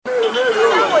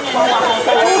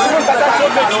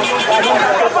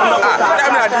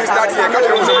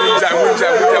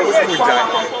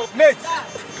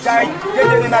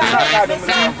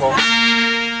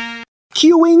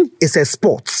Queuing is a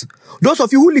sport. Those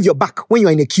of you who leave your back when you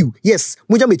are in a queue, yes,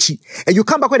 mujamechi, and you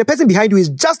come back when the person behind you is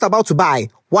just about to buy.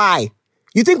 Why?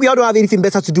 You think we all don't have anything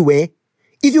better to do, eh?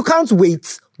 If you can't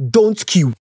wait, don't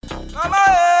queue.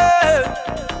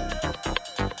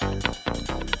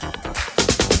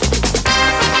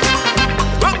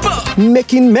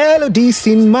 Making melodies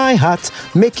in my heart,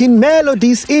 making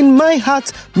melodies in my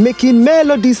heart, making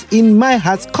melodies in my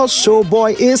heart, cause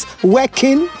Showboy is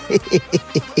working.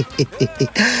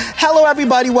 Hello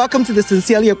everybody, welcome to the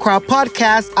Sincerely Accra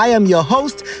podcast. I am your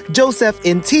host, Joseph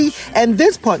N.T., and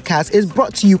this podcast is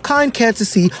brought to you kind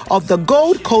courtesy of the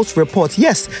Gold Coast Report.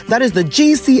 Yes, that is the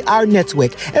GCR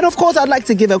network. And of course, I'd like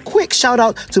to give a quick shout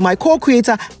out to my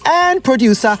co-creator and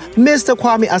producer, Mr.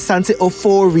 Kwame Asante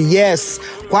Ofori. Yes,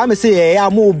 Kwame say,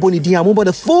 I'm more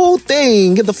the full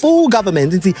thing, the full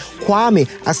government. Kwame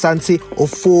Asante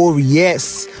Ofori.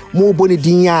 Yes, more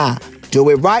bonidia. Do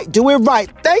it right, do it right.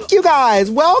 Thank you guys.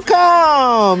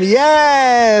 Welcome.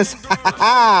 Yes.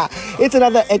 It's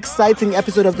another exciting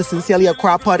episode of the Sincerely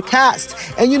Accra podcast.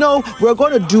 And you know, we're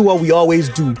going to do what we always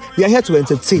do. We are here to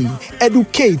entertain,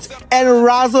 educate, and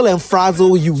razzle and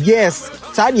frazzle you. Yes.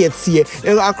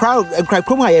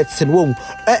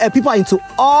 People are into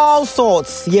all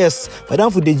sorts. Yes.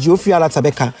 Madam for the Geoffrey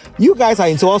Alatabeka. You guys are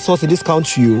into all sorts in this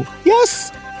country.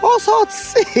 Yes. All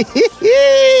sorts.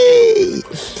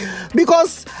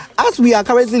 Because as we are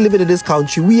currently living in this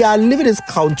country, we are living in this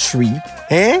country.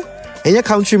 And your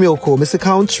country, Mr.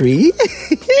 Country.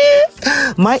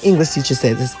 My English teacher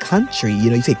said this country. You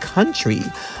know, you say country.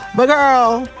 But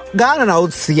girl, Ghana, I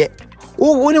would see it.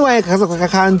 Anyway,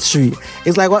 country.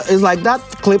 It's like what? It's like that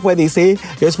clip where they say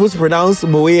you're supposed to pronounce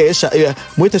Moete Shadon.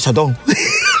 Moete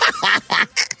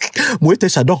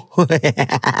Shadon.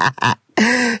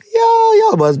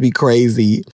 Y'all must be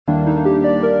crazy.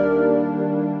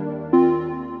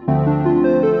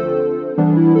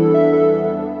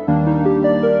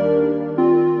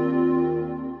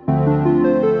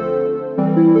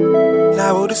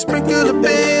 Now will to sprinkle a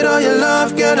bit of your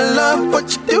love, gotta love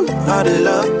what you do, how to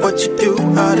love what you do,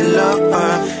 how to love.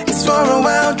 It's for a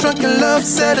while, drunken love,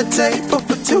 set a table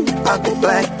for two. I go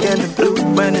black and the blue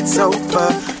when it's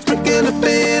over. Sprinkle a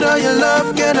bit of your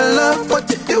love, gotta love what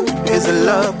you do. Here's a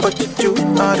love what you do,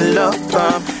 how to love.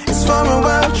 It's for a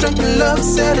while, drunken love,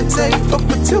 set a table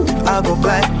for two. I go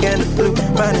black and the blue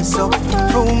when it's over.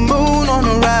 Full moon on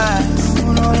the rise,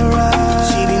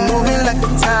 she be moving like the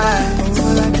tide.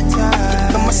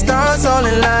 And my stars all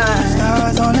in line.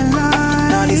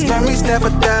 Now these memories never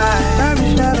die.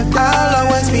 I'll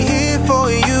always be here for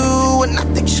you, and I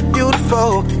think you're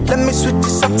beautiful. Let me switch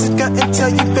this up to God and tell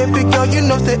you, baby girl, you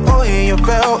know that oh hey you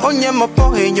fell, oh yeah my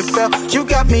boy hey you fell. You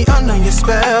got me under your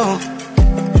spell.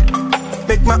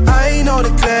 Make my eye know the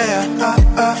glare,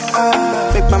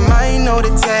 make my mind know the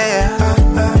tear.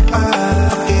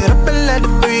 Get up and let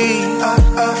it breathe.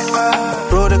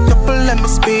 Wrote a couple, let me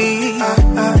speak.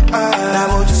 Now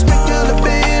won't you sprinkle a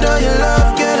bit of your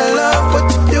love, gotta love what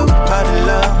you do, how to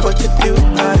love what you do,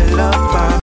 how to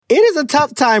love. It is a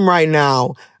tough time right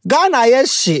now. Ghana,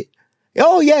 yes, shit.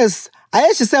 Oh, yes. I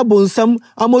actually said, Bonsam,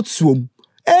 Amotsum.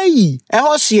 Hey,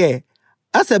 Ehoshie.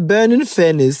 That's a burning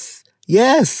furnace.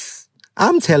 Yes,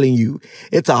 I'm telling you,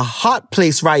 it's a hot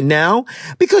place right now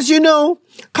because, you know,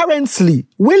 currently,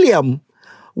 William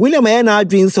and I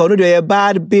dream so a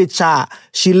bad bitch.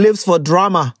 She lives for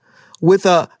drama with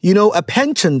a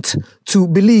penchant to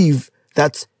believe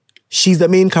that she's the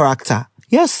main character.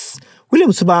 Yes,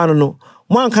 William Subano.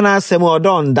 One can I say more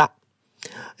done that?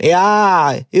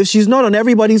 Yeah, if she's not on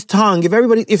everybody's tongue,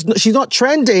 if she's not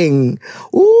trending,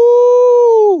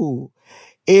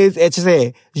 it's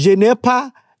say, je n'ai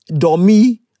pas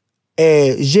dormi,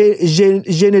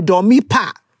 je ne dormi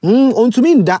pas. On to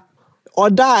mean that, or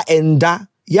da and da.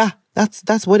 Yeah,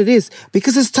 that's what it is.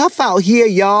 Because it's tough out here,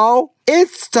 y'all.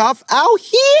 It's tough out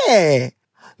here.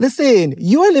 Listen,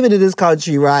 you are living in this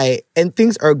country, right? And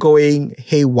things are going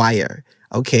haywire.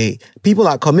 Okay, people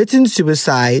are committing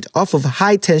suicide off of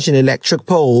high-tension electric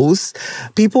poles.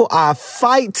 People are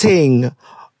fighting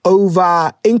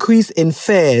over increase in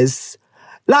fares.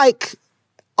 Like,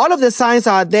 all of the signs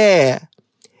are there.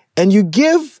 And you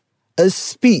give a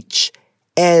speech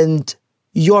and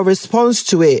your response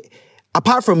to it,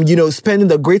 apart from, spending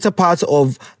the greater part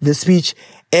of the speech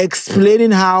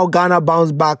explaining how Ghana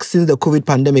bounced back since the COVID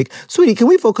pandemic. Sweetie, can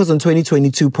we focus on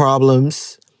 2022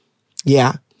 problems?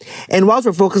 Yeah. And whilst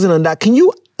we're focusing on that, can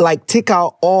you take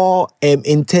out all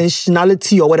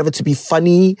intentionality or whatever to be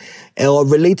funny or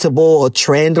relatable or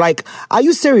trend? Are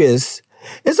you serious?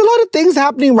 There's a lot of things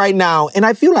happening right now. And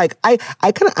I feel like I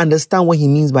kind of understand what he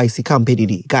means by Sikam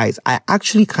Pedidi. Guys, I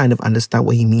actually kind of understand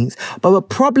what he means. But the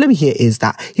problem here is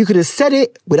that he could have said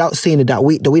it without saying it the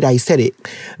way that he said it.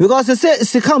 Because it says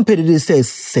Sikam Pedidi says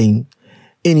sing.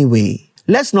 Anyway,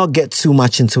 let's not get too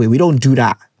much into it. We don't do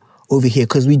that over here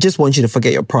because we just want you to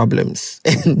forget your problems.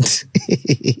 And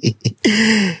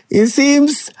it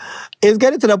seems it's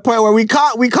getting to the point where we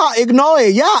can't ignore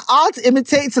it. Yeah, art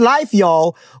imitates life,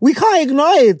 y'all. We can't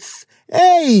ignore it.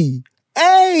 Hey.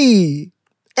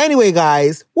 Anyway,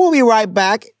 guys, we'll be right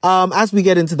back as we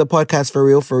get into the podcast for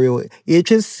real.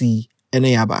 HSC and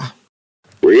Ayaba.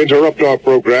 We interrupt our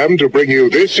program to bring you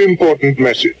this important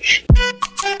message.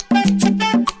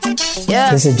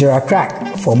 Yeah. This is Gerard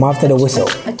Crack from After the Whistle,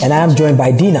 and I am joined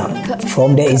by Dina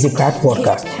from the Easy Crack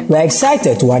podcast. We're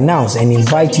excited to announce and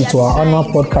invite you to our annual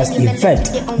podcast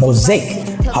event, Mosaic,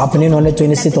 happening on the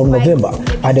 26th of November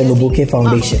at the Lobuke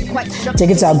Foundation.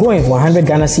 Tickets are going for 100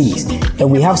 Ghana Cedis, and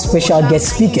we have special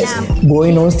guest speakers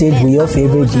going on stage with your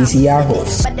favorite GCR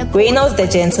hosts. Reynolds the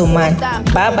Gentleman,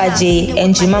 Baba J,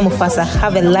 and Juma Mufasa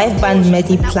have a live band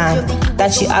medley plan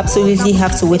that you absolutely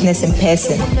have to witness in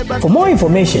person. For more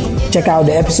information, check out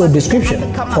the episode description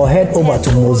or head over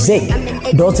to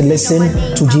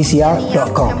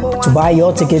mosaic.listen2gcr.com to buy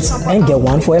your tickets and get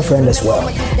one for a friend as well.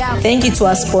 Thank you to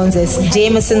our sponsors,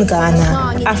 Jameson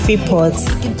Ghana, AfriPort,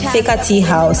 Thika Tea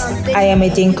House, I Am a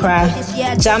Dinkra,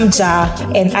 Jam Jar,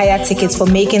 and Aya Tickets for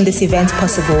making this event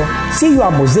possible. See you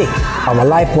at Mosaic, our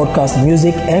live podcast,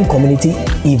 music, and community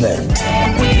event.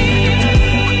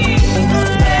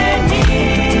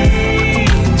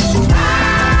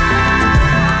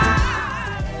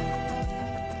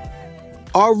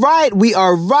 All right, we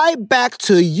are right back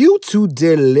to you to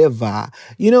deliver.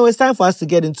 You know, it's time for us to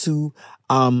get into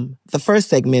the first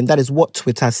segment. That is what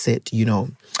Twitter said, you know.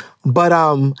 But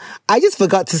I just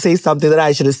forgot to say something that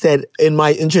I should have said in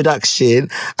my introduction.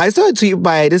 I saw a tweet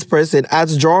by this person at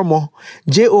Jormo,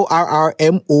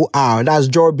 Jorrmor. That's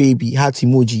Jor Baby, heart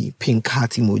emoji, pink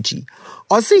heart emoji.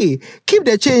 Or see, keep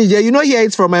the change there. You know, here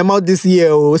it's from my mouth this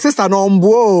year. Oh, sister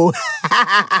Nombo.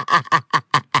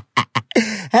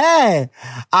 Hey,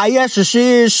 hey,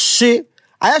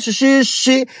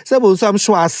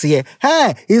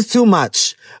 it's too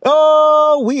much.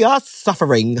 Oh, we are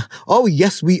suffering. Oh,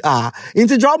 yes, we are.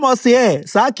 Into drama, say,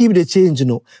 so I keep the change, you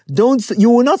know. You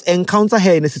will not encounter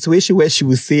her in a situation where she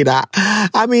will say that.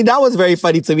 I mean, that was very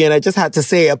funny to me, and I just had to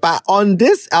say it. But on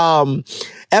this,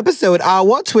 episode,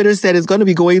 what Twitter said is going to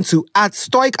be going to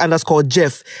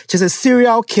 @stoic_Jeff, just a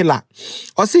serial killer.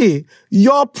 Or see,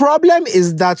 your problem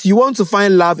is that you want to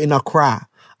find love in Accra.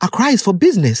 Accra is for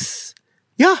business.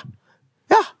 Yeah.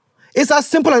 It's as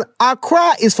simple as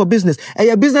Accra is for business. And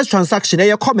your business transaction, and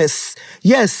your commerce.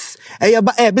 Yes. And your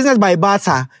business by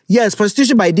barter. Yes.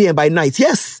 Prostitution by day and by night.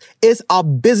 Yes. It's a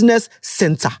business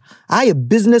center. A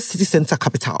business city center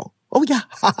capital. Oh, yeah.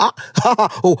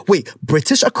 Oh, wait.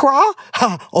 British Accra?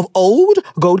 Of old?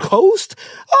 Gold Coast?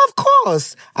 Of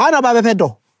course.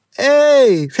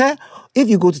 Hey. If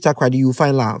you go to Takoradi, you will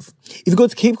find love. If you go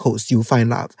to Cape Coast, you will find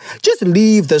love. Just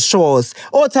leave the shores.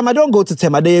 Oh, Tema, don't go to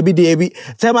Tema.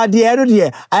 Tema,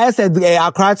 dear. I said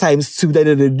Accra times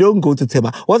 2. Don't go to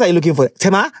Tema. What are you looking for?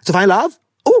 Tema? To find love?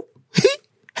 Oh,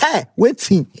 hey,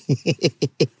 waiting.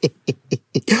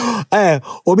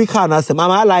 Obi Kana said,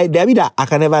 Mama, I lie. David, I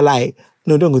can never lie.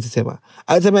 No, don't go to Tema.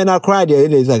 I tell me now, cry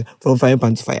there. It's like from frying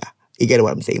pan to fire. You get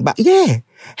what I'm saying? But yeah.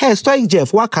 Hey, Stoic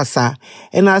Jeff, wakasa.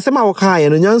 And I said my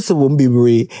wakaya and Nyansa won't be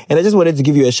brave. And I just wanted to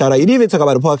give you a shout out. You didn't even talk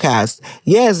about the podcast.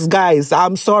 Yes, guys,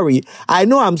 I'm sorry. I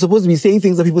know I'm supposed to be saying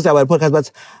things that people say about the podcast,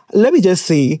 but let me just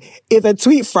say, if a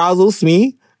tweet frazzles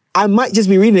me, I might just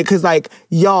be reading it because, like,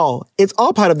 y'all, it's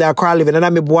all part of their Accra living. And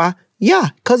I'm a boy. Yeah,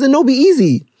 because it no be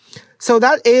easy. So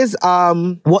that is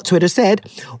what Twitter said.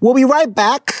 We'll be right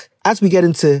back as we get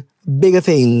into bigger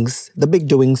things, the big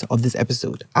doings of this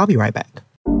episode. I'll be right back.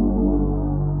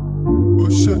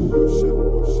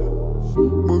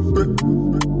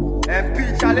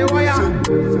 MP Charlie Wire.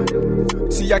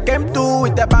 See I came through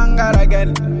with the banger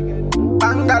again.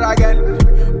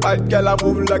 Bad girl I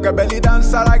move like a belly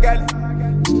dancer again.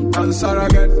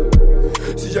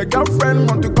 See your girlfriend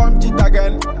want to come cheat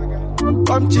again.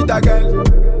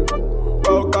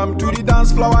 Welcome to the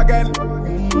dance floor again.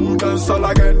 Dance all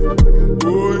again.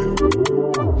 Boy.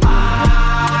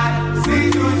 I see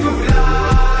you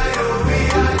July. We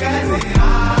are getting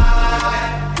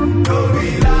high. No we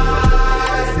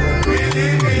lies. We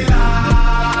live we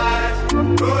lies.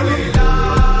 Holy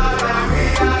lies. We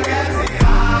are getting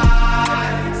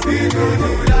high. See you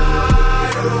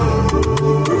July.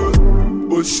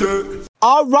 Oh shit.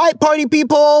 All right, party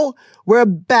people, we're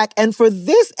back. And for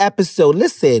this episode,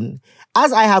 listen,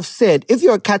 as I have said, if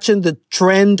you're catching the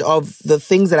trend of the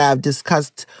things that I have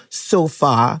discussed so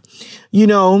far, you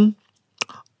know,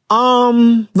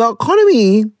 the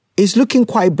economy is looking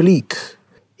quite bleak.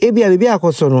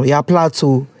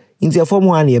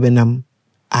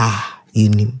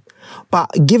 But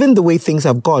given the way things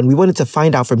have gone, we wanted to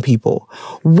find out from people,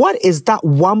 what is that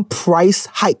one price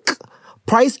hike,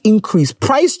 price increase,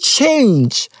 price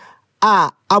change?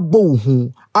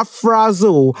 Abohu,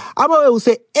 afrazo. Aba will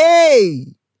say, hey,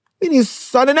 it is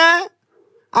sonana.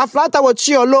 Aflata what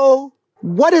low.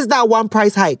 What is that one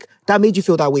price hike that made you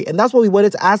feel that way? And that's what we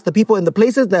wanted to ask the people in the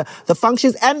places, the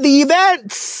functions, and the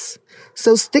events.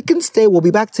 So stick and stay. We'll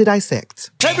be back to dissect.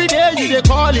 Every day you dey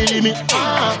call me.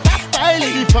 That style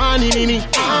is funny me.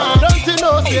 Don't you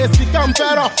know say sick and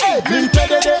pero.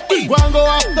 Limpede guango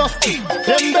after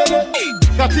Dembele.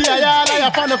 Katia yala ya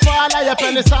panafala ya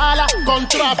penisala.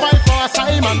 Contra fight for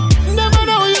Simon. Never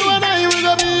know you and I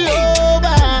will be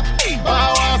over.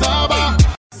 Bawazaba.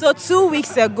 So 2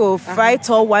 weeks ago, Fright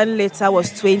or 1 liter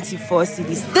was 24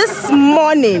 cedis. This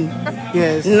morning,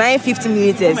 Yes. 950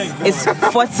 milliliters is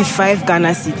 45 Ghana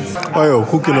cedis. Oil,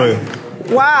 cooking oil.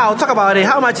 Wow, talk about it.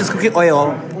 How much is cooking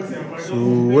oil? So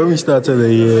when we started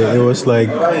the year, it was like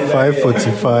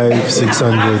 545,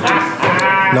 600.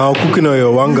 Now cooking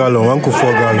oil, 1 gallon, 1 to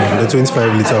 4 gallon, the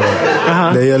 25 liter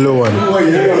one. The yellow one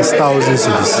is 1,000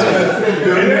 cedis.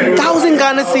 1,000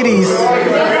 Ghana cedis.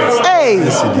 Hey,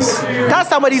 Cedis. that's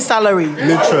somebody's salary.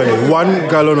 Literally, 1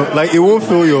 gallon, like it won't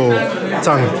fill your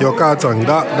tank, your car tank.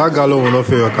 That gallon will not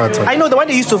fill your car tank. I know the one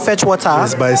they used to fetch water.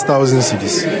 It's by 1,000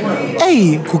 cedis.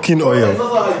 Hey, Cooking oil.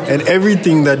 And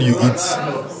everything that you eat,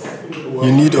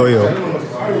 you need oil.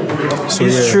 So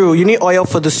it's yeah. true. You need oil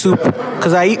for the soup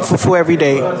because I eat fufu every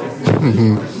day.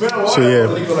 So yeah,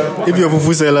 if your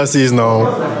fufu seller says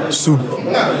now soup,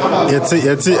 when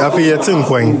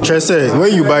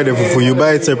you buy the fufu, you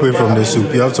buy it separate from the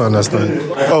soup. You have to understand.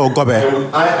 Oh, gobe.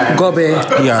 Gobe.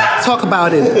 Yeah. Talk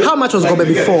about it. How much was gobe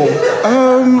before?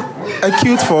 A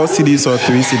cute 4 cedis or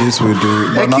 3 cedis will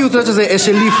do. A cute, let's just say,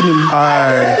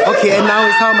 okay, and now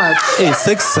it's how much? Hey,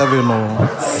 6, 7 or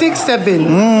 6, 7.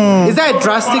 Is that a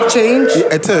drastic change?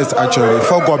 it is actually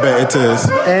for gobe. It is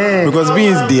because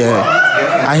beans there.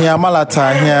 I hear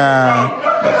malata here.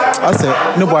 I said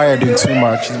nobody doing too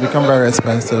much. It's become very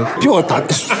expensive. Pure water,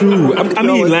 it's true. I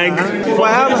mean, like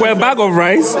for a bag of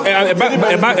rice, a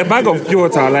bag of pure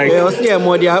water, like. And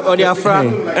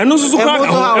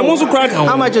also crack.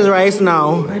 How much is rice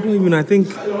now? I don't even. I think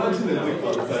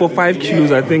for 5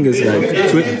 kilos, I think it's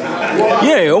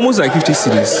like almost like 50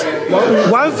 cedis.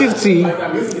 150.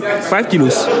 5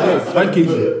 kilos. 5 kg.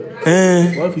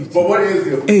 150. But what is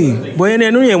it? Hey, boy,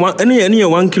 any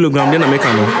 1 kilogram, then I make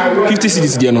 50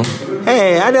 cedis, there no.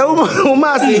 Hey, I don't know. No,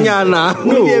 but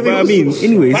I mean,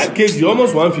 anyways. 5 kg,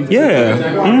 almost 150. Yeah.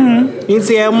 It's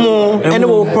a more any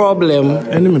problem.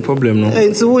 Any problem, no.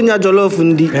 It's unya jollof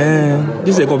ndi.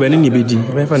 This is gobe ni beji.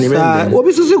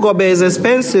 Obisusu gobe is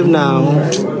expensive now.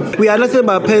 We are nothing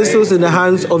but pencils in the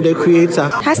hands of the creator.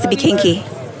 Has to be kinky.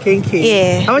 Kinky.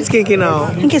 Yeah. How much kinky now?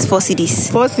 Kinky is 4 cedis.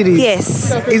 4 cedis?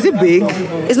 Yes. Is it big?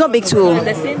 It's not big too. So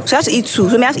you have to eat 2.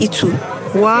 So we have to eat 2.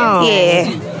 Wow.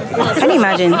 Yeah. Can you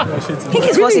imagine? Kinky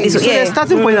is 4 cedis. So the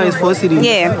starting point now is 4 cedis?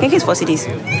 Yeah. Kinky is 4 cedis.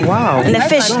 Wow. And the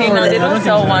fish. Now they don't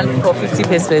sell one for 50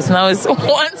 pesos. Now it's 1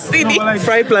 cedi.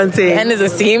 Fried plantain. And it's the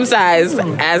same size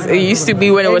as it used to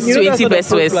be when it was 20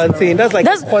 pesos. That's like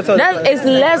a quarter. That is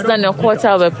less than a quarter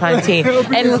of a plantain.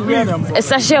 And a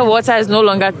sachet of water is no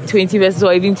longer 20 pesos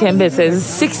or even 10 pesos. It's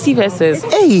 60 pesos.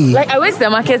 Hey. Like I went to the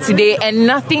market today and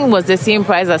nothing was the same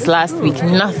price as last week.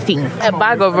 Nothing. A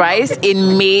bag of rice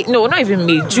in May, no, not even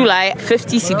May, July,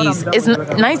 50 cedis. It's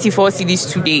 94 cedis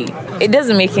today. It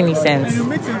doesn't make any sense. I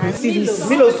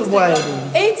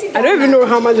don't even know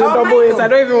how much the double is. I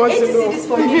don't even want to know. 80 cedis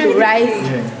for Milo, right?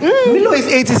 Milo is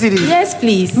 80 cedis. Yes,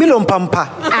 please. Milo Pampa.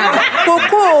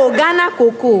 Cocoa, Ghana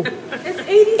cocoa. It's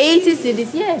 80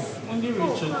 cedis, yes.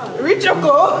 Rich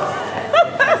Oko.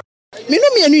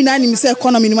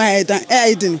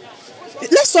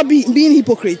 Let's stop being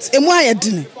hypocrites. And why I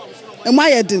didn't? And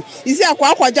why I didn't? Is there a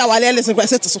quaja while I listen to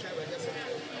so?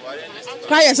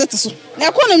 Cry a set so. The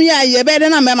economy, I better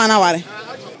than a man.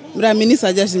 But I mean,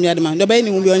 suggesting me, the baby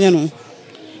will be on your own.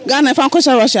 Ghana, found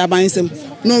Russia by him.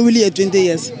 No, really, 20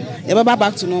 years. Ever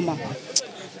back to normal.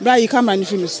 But you come and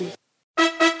finish.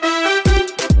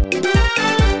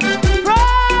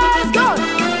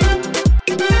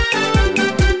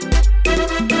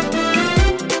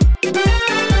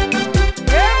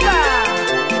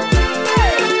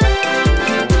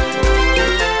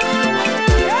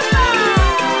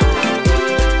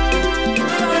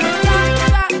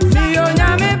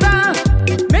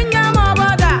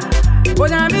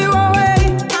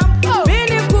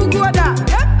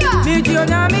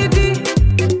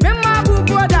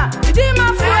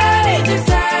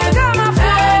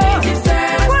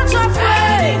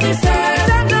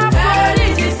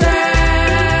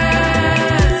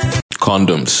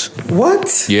 condoms.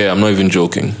 What? Yeah, I'm not even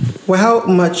joking. Well, how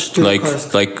much do they Like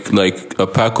cost? like a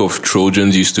pack of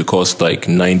Trojans used to cost like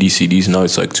 90 CDs. Now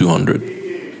it's like 200.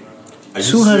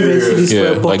 200 CDs for Yeah,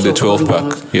 a box like the of 12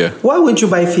 condoms. pack. Yeah, Why wouldn't you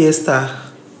buy Fiesta?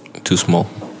 too small.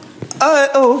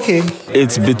 Okay.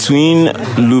 It's between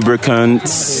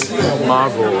lubricants.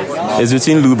 It's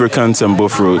between lubricants and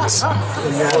buff roads.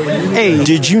 Hey.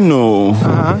 Did you know?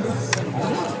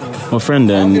 My friend,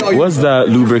 then what's that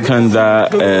lubricant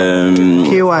that?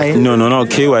 KY. No, not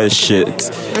KY is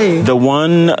shit. Hey. The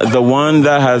one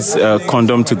that has a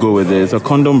condom to go with it. It's a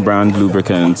condom brand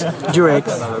lubricant. Durex.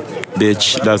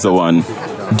 Bitch, that's the one.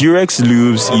 Durex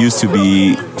lubes used to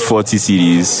be 40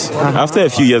 CDs. After a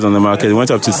few years on the market, it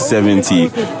went up to 70.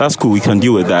 That's cool, we can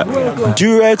deal with that.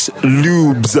 Durex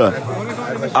lubes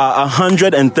are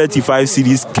 135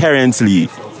 CDs currently.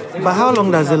 But how long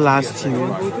does it last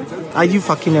you? Are you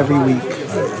fucking every week?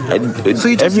 So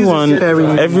you just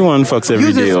everyone fucks every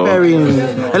use day. it sparingly.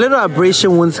 A little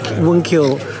abrasion won't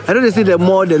kill. I know they say the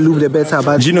more the lube, the better.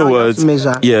 But Do you know what?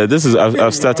 Measure. Yeah,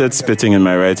 I've started spitting in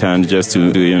my right hand just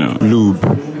to do, lube.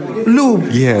 Lube?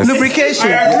 Yes. Lubrication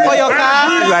for your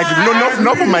car? Like, no,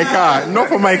 not for my car. Not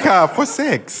for my car, for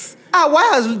sex. Why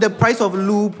has the price of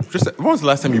lube? When was the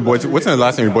last time you bought? What's the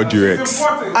last time you bought Durex?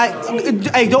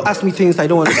 I don't ask me things I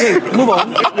don't want to say. Move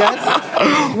on. Yes.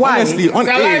 Why? Honestly,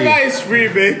 Saliva is free,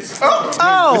 bitch.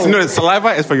 No,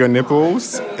 saliva is for your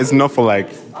nipples. It's not for like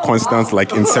constant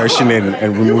like insertion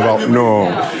and removal. No,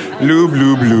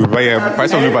 lube. But yeah, the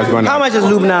price of lube has gone up. How much is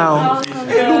lube now?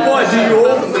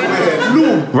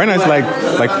 Right now it's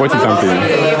like 40 something.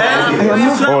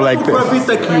 Or like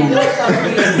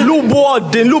Lube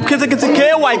board, then lube KY,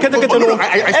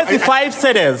 every 5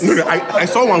 cedis. No, I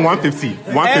saw 150.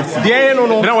 150. Yeah, no.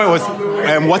 Then it was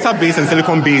water based and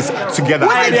silicone based together.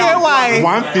 What's the KY?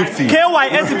 150. KY,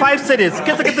 every 5 cedis.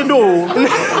 No.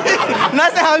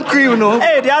 That's the hand cream, no?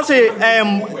 Hey, they are say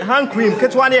hand cream.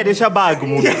 Get one here, they shall bag.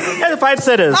 Every 5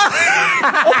 cedis.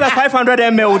 Over 500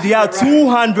 ml, they are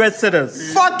 200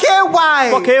 cedis. For KY.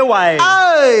 For KY.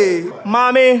 Hey.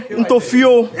 Mommy, into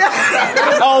fuel.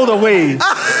 All the way.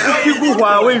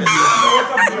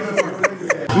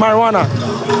 Marijuana.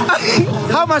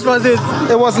 How much was it?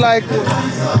 It was like,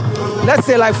 let's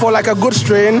say like for like a good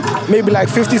strain, maybe like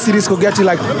 50 CDs could get you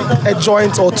like a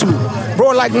joint or two.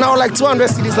 Bro, like now like 200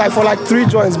 CDs like for like 3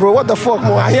 joints, bro. What the fuck,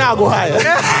 more? Here I go higher.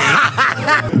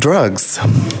 Drugs.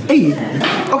 Hey.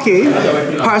 Okay.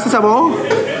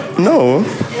 Paracetamol? No.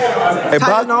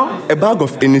 A bag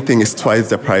of anything is twice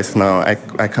the price now. I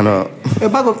cannot. A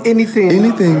bag of anything?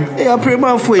 Anything. Yeah, pretty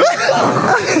much.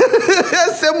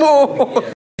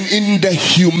 In the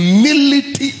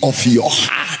humility of your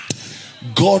heart,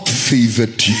 God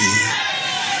favored you.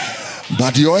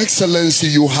 But Your Excellency,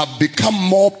 you have become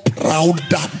more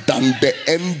prouder than the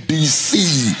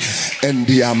MDC and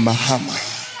the Mahama.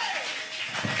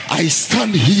 I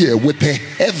stand here with a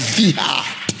heavy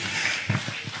heart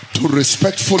to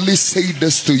respectfully say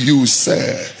this to you,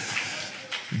 sir.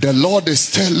 The Lord is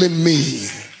telling me,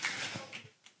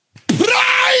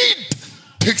 pride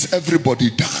takes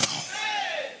everybody down.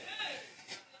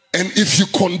 And if you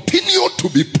continue to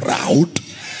be proud,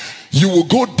 you will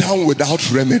go down without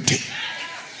remedy.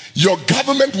 Your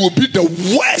government will be the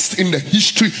worst in the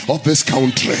history of this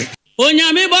country.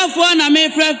 Onyame bafo na me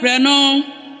frefre no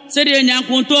se de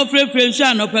nyankunto frefre nsu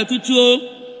anopetutuo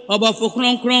obafo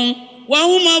kronkron wa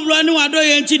huma bro ne wado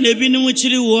ye nti na bi ne mu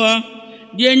chiri wo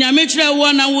de nyame chire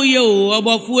wo na wo ye o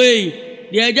obafo e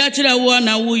de eja chire wo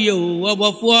na wo ye o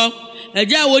obafo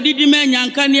eja wodidi me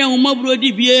nyanka ne huma bro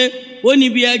di bie oni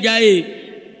bi eja e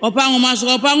opa huma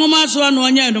so no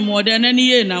onye no mo de na ne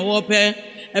ye na wo pe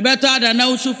ebeto ada na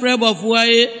usufre bafo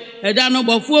e eja no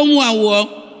bafo mu awo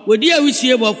wodi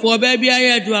awisie bafo ba bia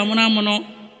ye adu amuna mono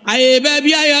aye ba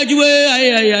bia ye ajuwe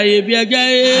aye bia ja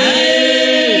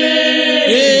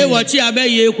wati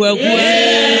abaye kwaku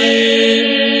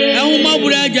ehun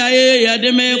mabura ja ya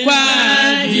de me kwa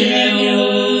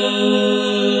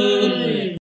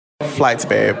Flights,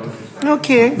 babe.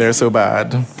 Okay. They're so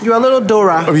bad. You're a little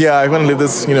Dora. Oh, yeah, I want to live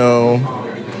this,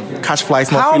 catch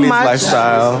flights, not feelings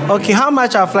lifestyle. Okay, how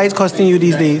much are flights costing you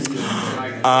these days?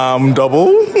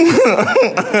 Double.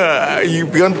 You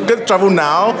going to travel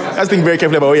now? Just think very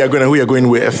carefully about who you're going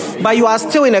with. But you are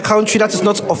still in a country that is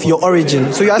not of your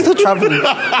origin, so you are still traveling.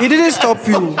 It didn't stop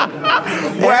you.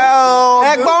 Well,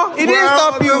 it didn't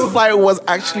stop you. This flight was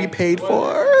actually paid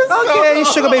for. Okay,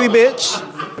 sugar baby bitch.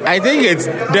 I think it's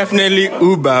definitely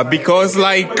Uber because,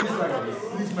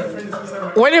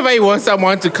 whenever you want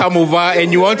someone to come over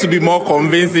and you want to be more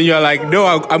convincing, you're like, no,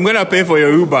 I'm going to pay for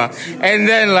your Uber. And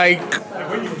then,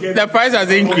 the price has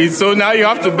increased, so now you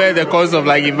have to bear the cost of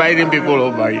like inviting people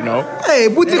over, you know. Hey,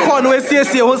 booty call no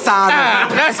SCSC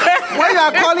when you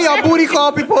are calling your booty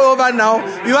call people over now,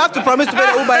 you have to promise to pay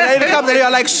the Uber, and then it comes and you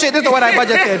are like, shit, this is what I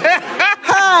budgeted.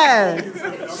 Hey,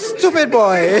 stupid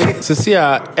boy. So see,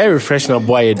 air refresher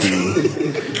boy,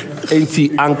 Enti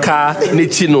anka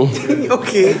nechino.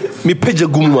 Okay. Me peja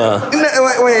guma.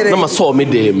 No ma saw me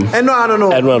dem. I don't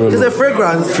know. It's a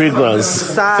fragrance.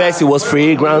 Fragrance. First it was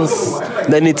fragrance,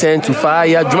 then it turned to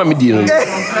fire. Juma me deal.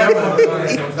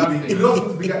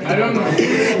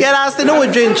 Yeah, that's the no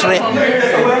drink tray.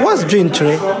 What's drink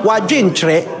tray? What drink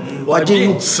tray? What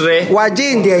drink tray? What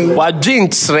drink day? What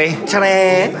drink tray?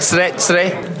 Tray.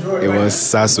 Tray. It was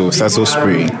Sasso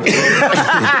spray.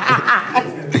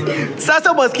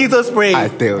 Sasso mosquito spray. I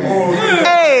tell you.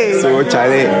 Hey. So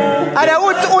Charlie. And then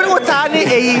what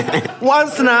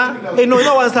once na? No,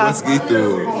 not once na.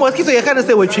 Mosquito. You can't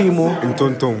say what you mo. In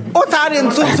Tonton. What tani in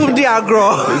Tonton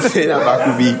diagro?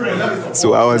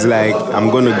 So I was like, I'm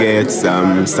gonna get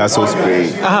some Sasso spray.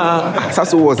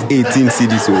 Sasso was 18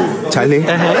 CDs. So Charlie.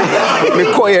 Me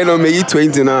call you no me eat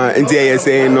 20 na. Until I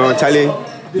say no Charlie.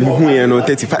 You know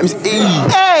 35.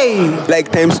 Hey.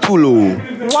 Like times 2 low.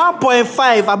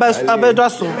 1.5. I bet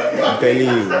that's so. I'm telling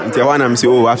you. Until one I'm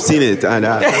saying, I've seen it, and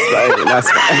that's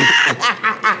fine.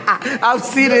 I've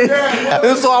seen it.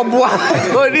 So I'm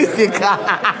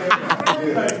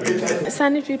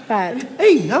sanitary pad.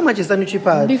 Hey, how much is sanitary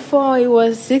pad? Before it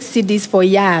was 6 CDs for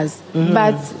years,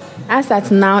 but as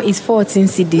at now it's 14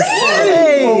 CDs.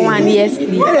 Hey. For 1 year,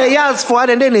 please. Yeah, yes, for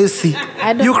and then AC.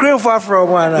 You crave far from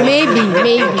one. Right?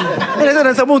 Maybe.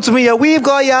 And someone to me, we've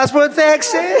got Yas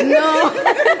protection. No.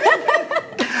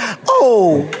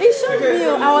 Oh. It showed me.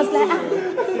 I was like,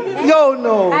 yo,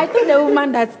 no. I told the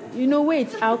woman that, wait,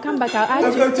 I'll come back. I'll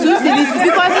add 2 CDs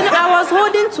because I was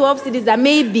holding 12 CDs that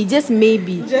maybe, just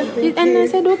maybe. And I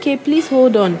said, okay, please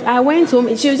hold on. I went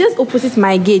home. She was just opposite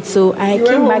my gate, so I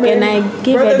came back and I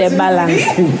gave her the balance.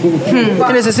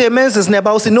 And they say, men's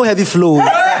never no heavy flow.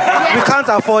 We can't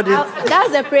afford it.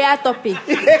 That's the prayer topic.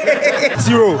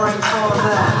 0.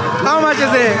 How much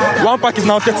is it? One pack is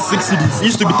now 36 CDs. It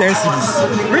used to be 10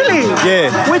 CDs. Really?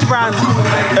 Yeah. Which brand?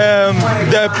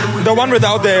 The one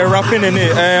without the wrapping in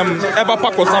it.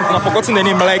 Everpack or something. I've forgotten the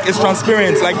name. Like it's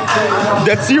transparent. Like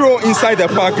the zero inside the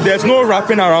pack. There's no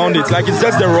wrapping around it. Like it's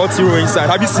just the raw zero inside.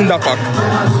 Have you seen that pack?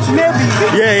 Maybe.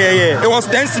 Yeah. It was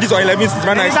 10 CDs or 11 CDs.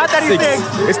 Right now it's 36.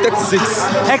 It's 36.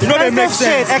 Expensive, you know they make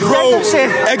sense. Bro, shit.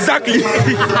 Exactly.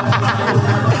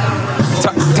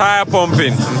 Tire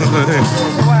pumping.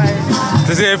 Why?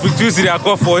 To say if we 2 CDs, I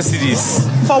got 4 CDs.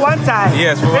 For one time?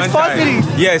 Yes, for one time. 4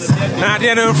 CDs? Yes. And at the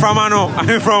end of from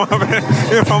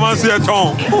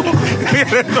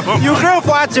you crave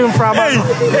watching from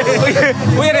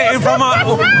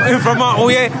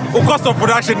we cost of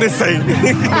production this same.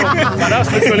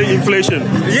 That's literally inflation.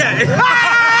 Yeah.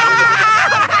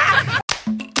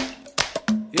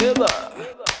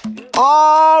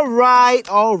 All right.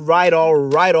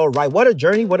 What a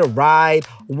journey, what a ride,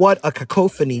 what a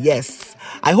cacophony. Yes.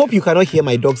 I hope you cannot hear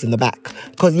my dogs in the back.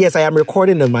 Because, yes, I am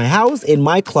recording in my house, in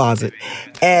my closet.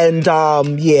 And,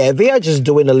 they are just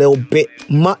doing a little bit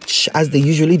much, as they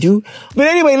usually do. But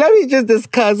anyway, let me just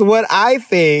discuss what I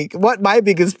think, what my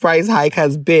biggest price hike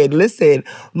has been. Listen,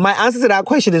 my answer to that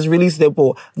question is really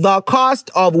simple. The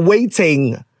cost of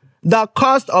waiting.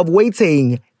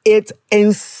 It's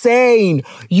insane.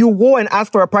 You go and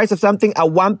ask for a price of something at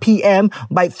 1 p.m.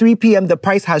 By 3 p.m., the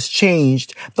price has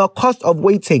changed. The cost of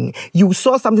waiting. You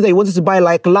saw something that you wanted to buy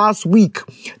like last week.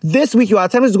 This week, you are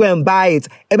tempted to go and buy it.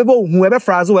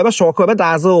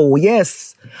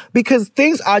 Yes. Because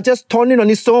things are just turning on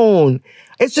its own.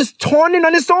 It's just turning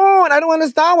on its own. I don't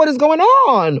understand what is going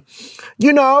on.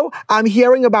 I'm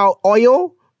hearing about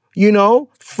oil,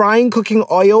 frying cooking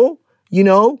oil,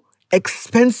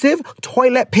 expensive,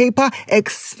 toilet paper,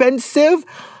 expensive.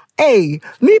 Hey,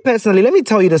 me personally, let me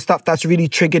tell you the stuff that's really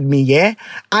triggered me, yeah?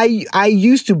 I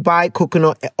used to buy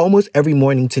coconut almost every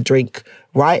morning to drink,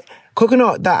 right?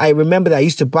 Coconut that I remember that I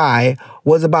used to buy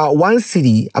was about 1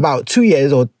 cedi, about 2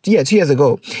 years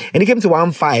ago. And it came to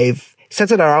 1.5,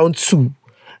 settled around 2,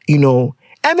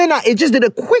 And then it just did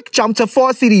a quick jump to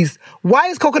 4 cedis. Why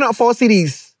is coconut 4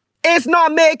 cedis? It's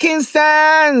not making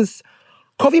sense.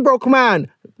 Coffee broke man.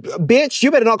 Bitch,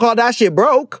 you better not call that shit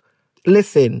broke.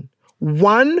 Listen,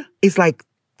 1 is like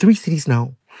 3 cedis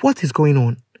now. What is going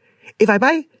on? If I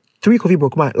buy 3 coffee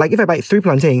broke man, like if I buy 3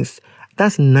 plantains,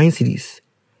 that's 9 cedis.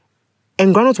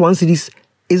 And groundnut 1 cedis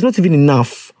is not even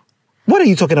enough. What are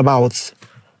you talking about?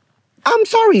 I'm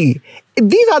sorry.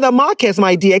 These are the markets,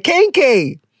 my dear.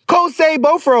 K&K, Kose,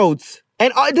 both roads.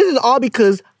 And this is all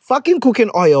because fucking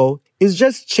cooking oil is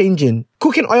just changing.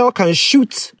 Cooking oil can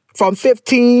shoot from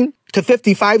 15 to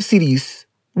 55 cedis.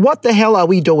 What the hell are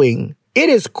we doing? It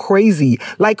is crazy.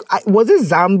 Like, was it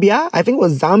Zambia? I think it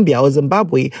was Zambia or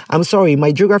Zimbabwe. I'm sorry,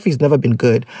 my geography's never been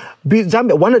good.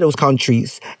 Zambia, one of those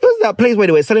countries. It was that place where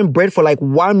they were selling bread for like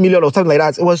 1 million or something like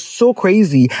that. It was so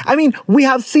crazy. I mean, we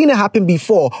have seen it happen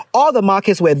before. All the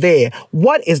markets were there.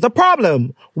 What is the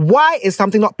problem? Why is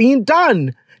something not being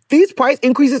done? These price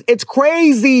increases, it's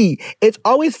crazy. It's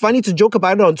always funny to joke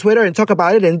about it on Twitter and talk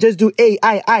about it and just do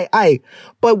I.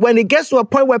 But when it gets to a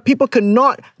point where people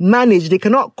cannot manage, they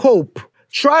cannot cope,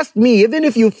 trust me, even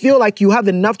if you feel like you have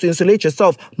enough to insulate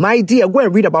yourself, my dear, go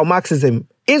and read about Marxism.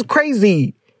 It's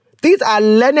crazy. These are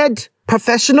learned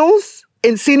professionals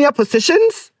in senior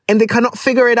positions and they cannot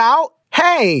figure it out.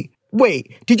 Hey,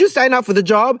 wait, did you sign up for the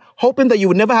job hoping that you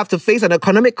would never have to face an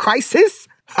economic crisis?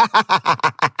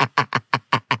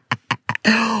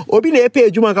 Obi na pay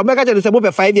ejuma kan make just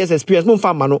about 5 years experience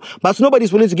but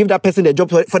nobody's willing to give that person the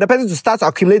job for the person to start to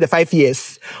accumulate the 5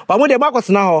 years. But when the markets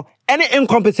now, any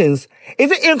incompetence, is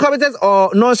it incompetence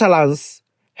or nonchalance?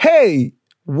 Hey,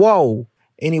 whoa.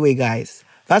 Anyway, guys,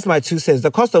 that's my 2 cents.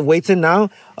 The cost of waiting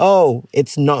now,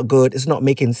 it's not good. It's not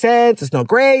making sense. It's not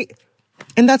great.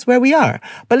 And that's where we are.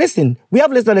 But listen, we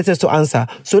have listener letters to answer.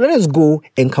 So let us go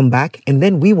and come back and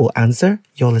then we will answer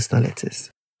your listener letters.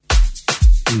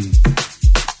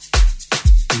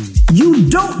 You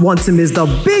don't want to miss the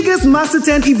biggest Master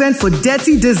 10 event for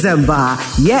Dirty December.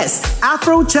 Yes,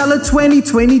 Afrochella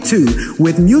 2022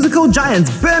 with musical giants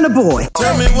Burna Boy.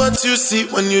 Tell me what you see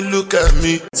when you look at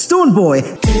me. Stonebwoy.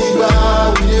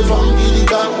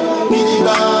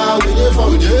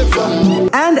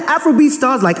 And Afrobeat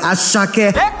stars like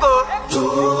Ashake,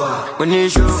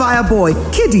 Fireboy,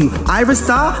 Kiddy, Iris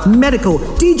Star, Medical,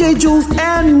 DJ Jules,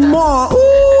 and more.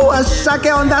 Ooh,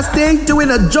 Ashake on that stage doing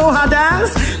a Joha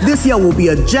dance. This year will be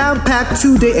a jam-packed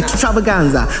 2-day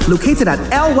extravaganza located at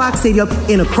El Wak Stadium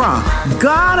in Accra,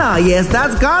 Ghana. Yes,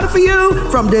 that's Ghana for you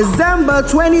from December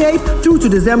 28th through to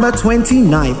December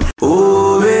 29th.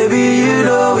 Oh, baby, you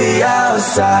know we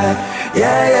outside.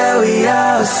 Yeah, we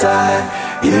outside.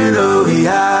 You know we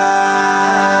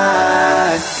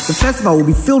high. The festival will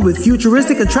be filled with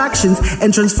futuristic attractions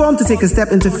and transformed to take a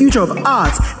step into the future of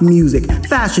art, music,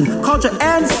 fashion, culture,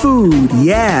 and food.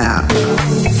 Yeah.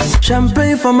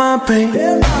 Champagne for my pain.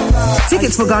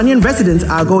 Tickets for Ghanaian residents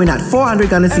are going at 400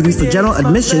 Ghana cedis for general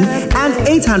admission and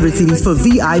 800 cedis for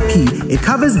VIP. It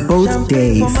covers both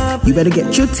days. You better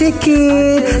get your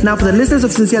ticket. Now, for the listeners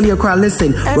of Sincerely Accra,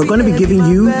 listen, we're going to be giving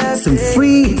you some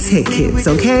free tickets,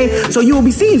 okay? So you will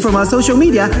be seeing from our social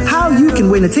media how you can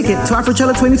win a ticket to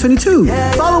Afrochella 2022.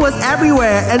 Follow us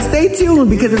everywhere and stay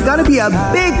tuned because it's going to be a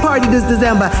big party this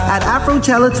December at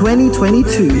Afrochella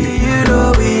 2022. You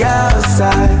know we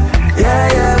outside.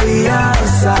 Yeah, we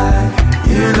outside.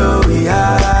 You know we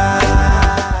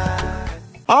outside.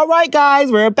 All right,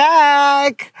 guys, we're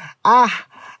back. I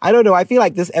don't know. I feel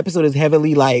like this episode is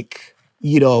heavily like,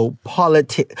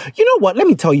 politics. You know what? Let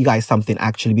me tell you guys something,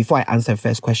 actually, before I answer the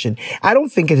first question. I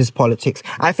don't think it is politics.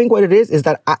 I think what it is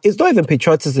that it's not even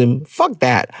patriotism. Fuck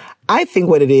that. I think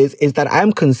what it is that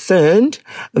I'm concerned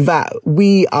that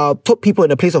we put people in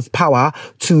a place of power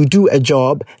to do a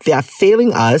job. They are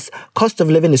failing us. Cost of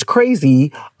living is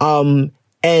crazy. And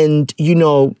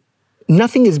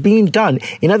nothing is being done.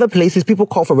 In other places, people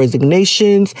call for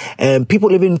resignations and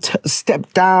people even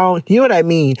step down. You know what I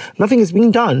mean? Nothing is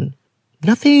being done.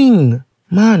 Nothing.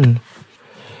 Man.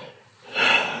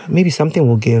 Maybe something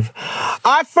will give.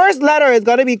 Our first letter is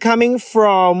going to be coming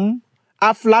from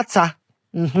Aflata.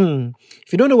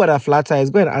 If you don't know what Aflata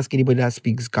is, go ahead and ask anybody that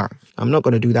speaks Ga. I'm not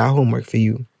going to do that homework for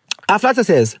you. Aflata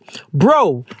says,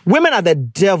 bro, women are the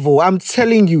devil. I'm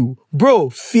telling you.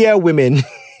 Bro, fear women.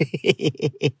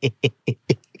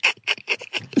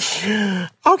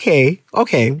 Okay.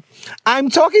 I'm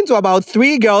talking to about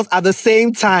 3 girls at the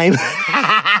same time.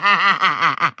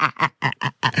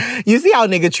 You see how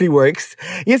niggatry works?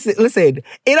 Yes, listen,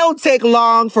 it don't take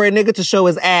long for a nigga to show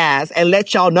his ass and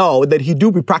let y'all know that he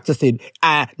do be practicing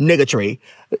niggatry.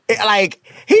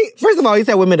 First of all, he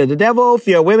said women are the devil,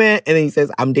 fear women, and then he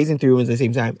says, I'm dating 3 women at the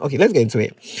same time. Okay, let's get into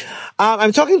it.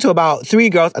 I'm talking to about 3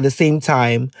 girls at the same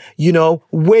time,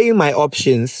 weighing my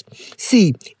options.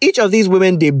 See, each of these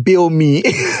women, they bill me.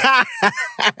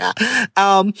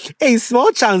 A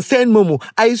small chance, send Momo.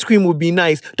 Ice cream would be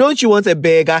nice. Don't you want a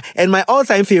burger? And my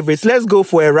all-time favorites, let's go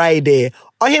for a ride there.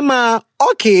 Ohima,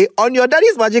 okay, on your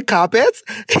daddy's magic carpet.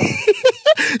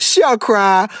 Sure,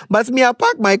 cry. But me, I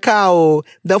park my car. Oh.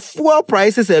 The fuel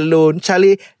prices alone,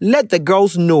 Charlie, let the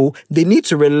girls know they need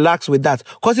to relax with that.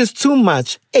 Because it's too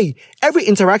much. Hey, every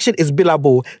interaction is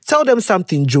billable. Tell them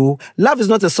something, Joe. Love is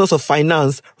not a source of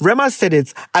finance. Rema said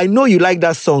it. I know you like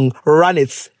that song. Run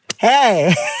it.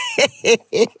 Hey.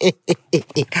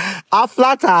 I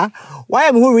flatter. Why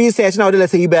am I research now?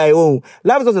 Let's say you buy your own.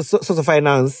 Love is not a source of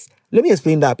finance. Let me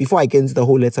explain that before I get into the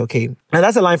whole letter, okay? And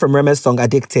that's a line from Rema's song,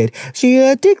 Addicted. She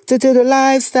addicted to the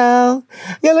lifestyle.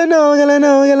 Yellow know.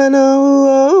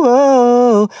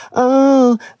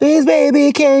 Oh, please,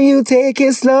 baby, can you take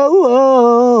it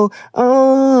slow?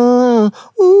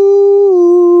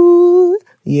 Ooh.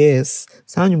 Yes.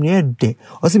 Sound you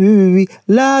also,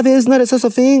 love is not a source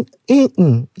of yeah,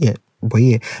 but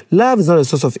yeah. Love is not a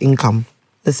source of income.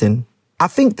 Listen, I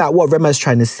think that what Rema is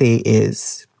trying to say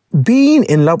is being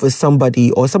in love with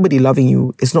somebody or somebody loving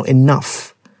you is not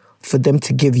enough for them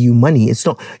to give you money. It's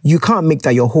not, you can't make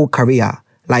that your whole career,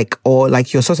 or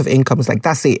your source of income is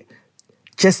that's it.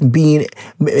 Just being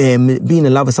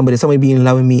in love with somebody being in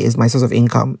love with me is my source of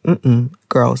income.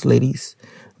 Girls, ladies.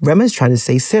 Rema is trying to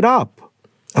say, sit up.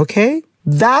 Okay?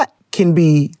 That can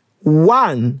be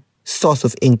one source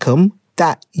of income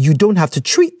that you don't have to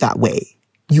treat that way.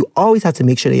 You always have to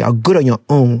make sure that you're good on your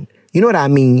own. You know what I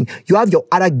mean? You have your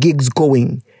other gigs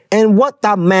going. And what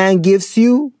that man gives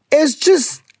you is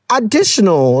just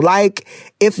additional.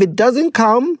 If it doesn't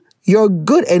come, you're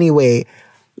good anyway.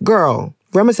 Girl,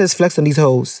 Rema says flex on these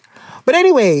hoes. But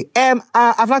anyway,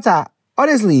 Aflata,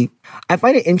 honestly, I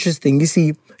find it interesting. You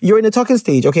see, you're in the talking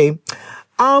stage, okay?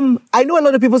 I know a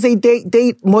lot of people say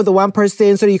date more than one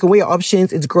person so that you can weigh your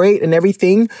options. It's great and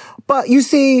everything. But you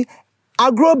see,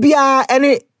 agrobia and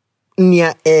it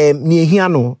near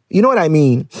hiano. You know what I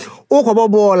mean?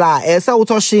 Okobobola,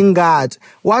 sauto shingad,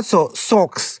 what's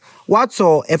socks, what's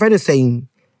a friend is saying,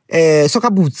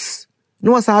 soccer boots,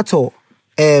 no sato,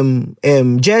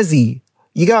 jersey.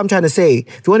 You get what I'm trying to say?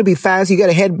 If you want to be fancy, you get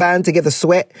a headband to get the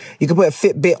sweat. You can put a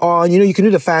Fitbit on. You can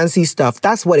do the fancy stuff.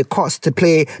 That's what it costs to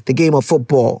play the game of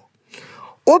football.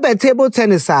 Over table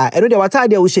tennis, you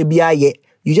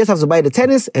just have to buy the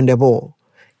tennis and the ball.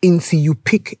 Until you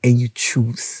pick and you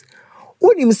choose.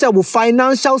 When himself with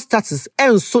financial status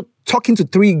and so talking to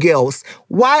 3 girls.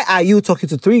 Why are you talking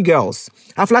to 3 girls?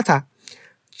 Aflata,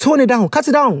 tone it down, cut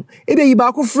it down. Maybe you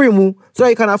back free so that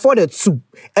you can afford a 2.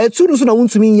 A 2 no so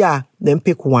want to mean then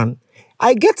pick 1.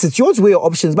 I get it. You want to weigh your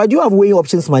options, but you have weigh your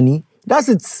options money. That's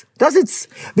it.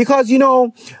 Because,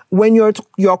 when you're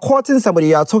courting somebody,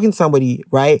 you're talking to somebody,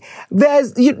 right? There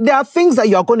are things that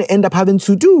you're going to end up having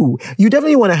to do. You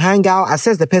definitely want to hang out,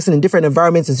 assess the person in different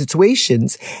environments and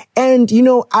situations. And,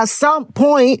 at some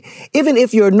point, even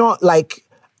if you're not you're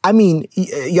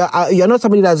not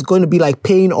somebody that's going to be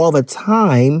paying all the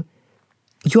time,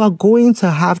 you are going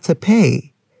to have to pay.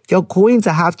 You're going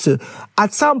to have to,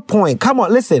 at some point, come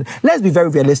on, listen, let's be very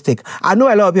realistic. I know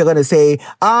a lot of people are going to say,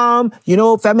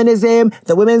 feminism,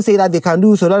 the women say that they can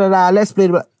do, so let's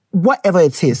play, whatever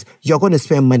it is, you're going to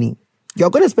spend money. You're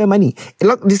going to spend money.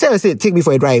 The same say, take me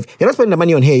for a drive. You're not spending the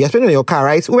money on here. You're spending on your car,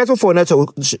 right? We went for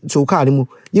to car. You know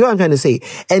what I'm trying to say?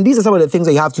 And these are some of the things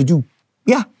that you have to do.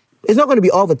 Yeah. It's not going to be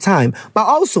all the time. But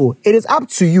also, it is up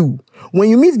to you. When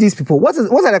you meet these people, what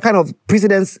are the kind of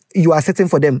precedents you are setting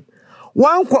for them?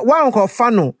 One call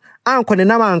fano,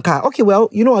 okay, well,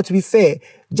 you know what, to be fair,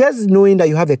 just knowing that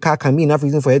you have a car can be enough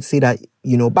reason for you to say that,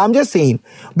 but I'm just saying,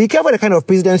 be careful the kind of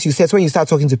precedents you set when you start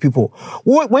talking to people.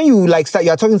 When you you're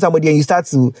talking to somebody and you start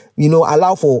to,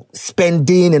 allow for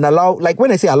spending and allow,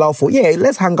 when I say allow for, yeah,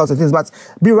 let's hang out and things, but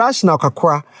be rational,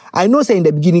 kakra. I know say in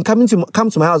the beginning, come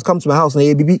to my house,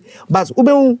 na baby, but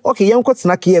okay, you got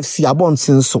snack KFC, abon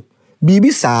sinso.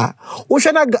 Bibi sa,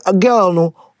 a girl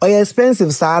no, or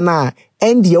expensive sana,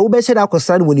 and the obe shed out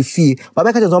concern when you fee, but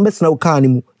I can't just now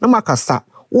carnimu, no macasta.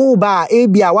 Oh, ba,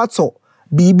 abia, what's up?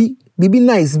 Bibi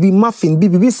nice, be muffin,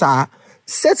 bibi sa,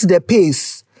 set the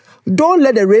pace. Don't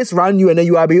let the race run you and then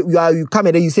you come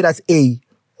and then you say that's A.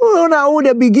 Oh, now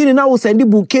the beginning, now send the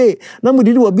bouquet. Now we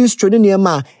did what be straight near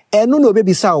ma, and no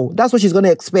baby sow. That's what she's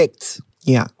gonna expect.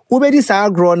 Yeah. Ubedi sa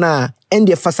grow na, and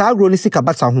the fasa grow ni sika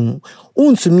bata home.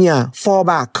 To me, fall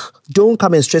back. Don't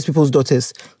come and stress people's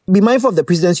daughters. Be mindful of the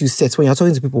precedents you set when you're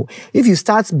talking to people. If you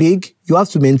start big, you have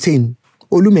to maintain.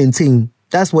 Olu maintain.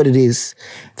 That's what it is.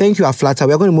 Thank you, Aflata.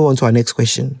 We're going to move on to our next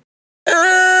question.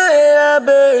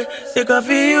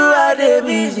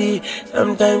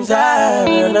 Sometimes I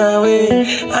run away.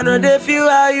 I know they feel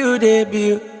how you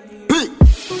debut.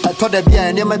 I thought they be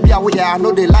an MBA, I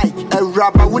know they like. A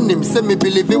rapper wouldn't send me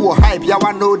believe it was hype. Yeah,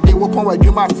 I know they will come with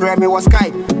you, my friend, it was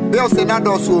Skype. Bills and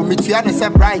others who meet you and say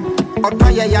bright.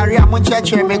 Otoya yari amon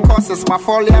church me courses my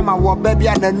folly my war baby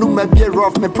and a new be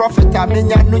rough me profit I mean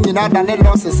ya no than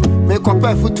losses. Me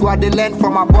compare food to the land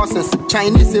from my bosses.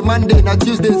 Chinese Monday na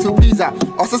Tuesday to pizza.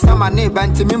 Also some neighbor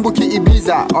and Timimbuki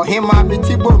Ibiza or him my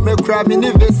tibo me crab in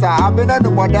visa. I been on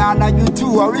the modern you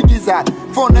too or gizzard.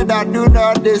 Phone that do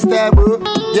not disturb.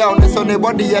 Yeah, on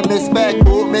anybody and respect.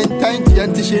 Maintain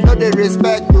and she know the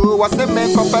respect. What's the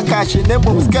man compare cash in the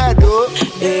boom scared?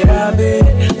 Hey, Rabbi,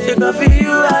 take off you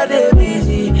are the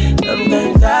busy.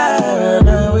 Sometimes I run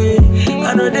away.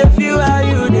 I know they feel how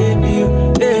you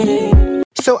debut. Hey.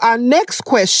 So our next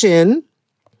question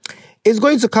is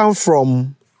going to come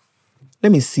from,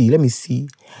 let me see.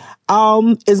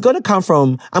 It's going to come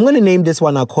from, I'm going to name this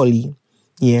one Akoli.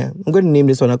 Yeah, I'm going to name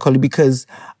this one Akoli because,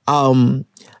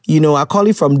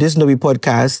 Akoli from This Nobi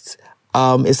podcast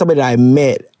is somebody that I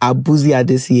met at Buzia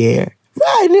this year.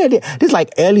 Right, this is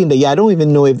like early in the year. I don't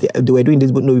even know if they were doing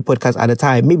this Nobi podcast at the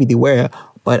time. Maybe they were,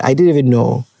 but I didn't even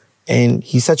know. And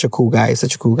he's such a cool guy.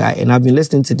 And I've been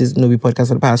listening to This Nobi podcast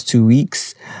for the past 2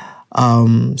 weeks.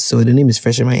 So the name is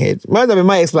fresh in my head. Might have been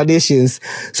my explanations.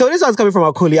 So this one's coming from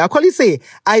Akoli. Akoli say,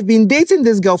 I've been dating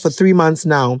this girl for 3 months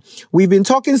now. We've been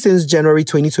talking since January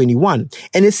 2021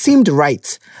 and it seemed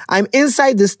right. I'm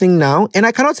inside this thing now and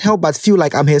I cannot help but feel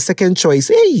like I'm her second choice.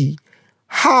 Hey,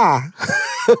 ha.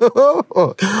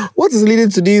 What is leading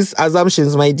to these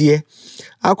assumptions, my dear?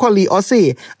 Akoli, or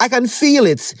say, I can feel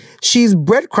it. She's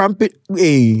breadcrumbing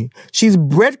a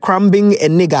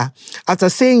nigga after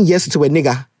saying yes to a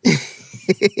nigga.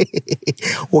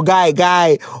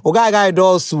 guy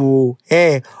does or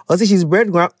say she's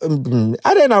breadcrumbing.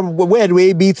 I don't know where the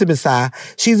way beats me, sir.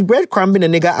 She's breadcrumbing a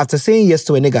nigga after saying yes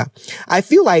to a nigga. I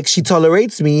feel like she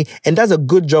tolerates me and does a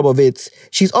good job of it.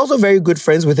 She's also very good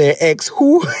friends with her ex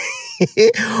who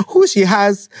she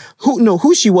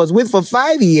was with for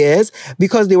 5 years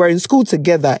because they were in school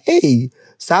together. Hey,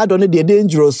 sir, don't know they're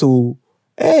dangerous.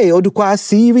 Hey, odukwa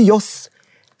serious.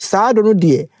 Sir, don't know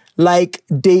dear. Like,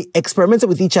 they experimented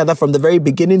with each other from the very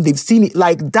beginning. They've seen it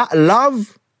like that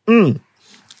love.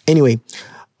 Anyway,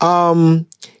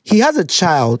 he has a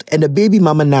child and a baby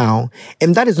mama now,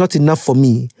 and that is not enough for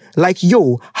me. Like,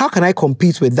 how can I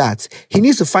compete with that? He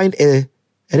needs to find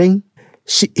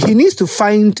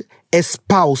a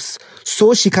spouse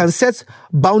so she can set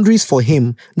boundaries for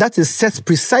him. That is set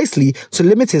precisely to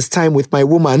limit his time with my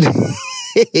woman.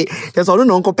 There's all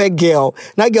no compare girl.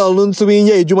 Na girl learn to me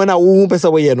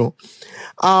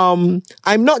I'm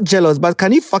not jealous, but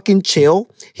can he fucking chill?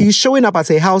 He's showing up at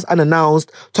a house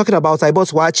unannounced, talking about I bought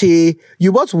wache,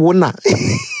 you bought wona.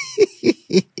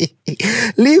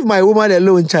 Leave my woman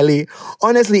alone, Charlie.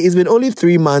 Honestly, it's been only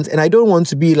 3 months and I don't want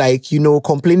to be like,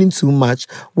 complaining too much.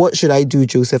 What should I do,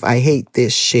 Joseph? I hate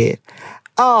this shit.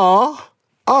 Oh,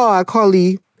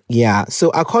 Akoli. Yeah,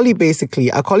 so Akoli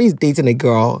is dating a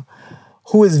girl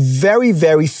who is very,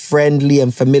 very friendly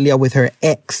and familiar with her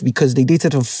ex because they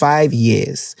dated for 5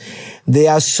 years. They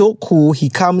are so cool. He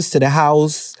comes to the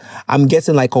house, I'm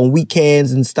guessing like on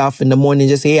weekends and stuff in the morning,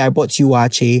 just say, hey, I bought you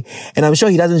wache. And I'm sure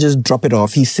he doesn't just drop it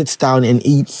off. He sits down and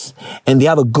eats and they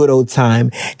have a good old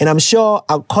time. And I'm sure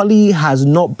Akoli has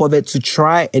not bothered to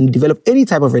try and develop any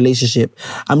type of relationship.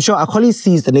 I'm sure Akoli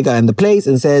sees the nigga in the place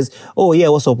and says, oh yeah,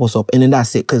 what's up? And then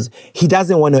that's it. Because he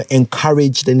doesn't want to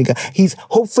encourage the nigga. He's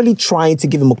hopefully trying to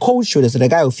give him a cold shoulder so the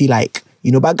guy will feel like,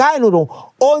 but guy he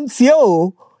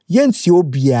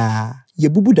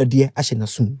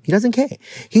doesn't care.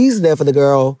 He's there for the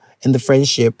girl and the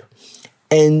friendship.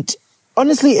 And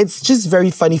honestly, it's just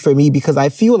very funny for me because I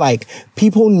feel like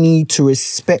people need to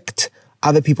respect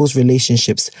other people's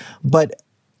relationships, but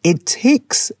it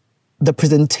takes the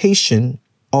presentation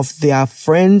of their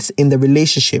friends in the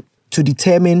relationship to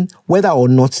determine whether or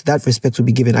not that respect will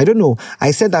be given. I don't know.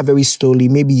 I said that very slowly.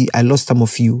 Maybe I lost some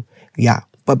of you. Yeah.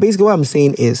 But basically what I'm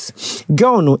saying is,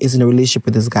 girl is in a relationship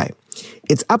with this guy.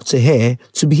 It's up to her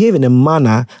to behave in a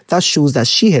manner that shows that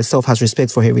she herself has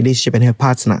respect for her relationship and her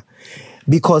partner.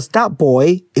 Because that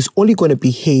boy is only going to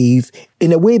behave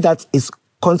in a way that is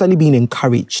constantly being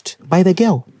encouraged by the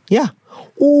girl. Yeah.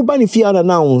 Oh, but if you are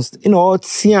announced, 1 or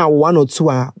 2,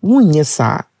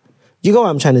 you get what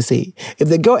I'm trying to say? If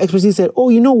the girl explicitly said, oh,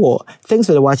 you know what? Thanks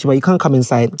for the watching, but you can't come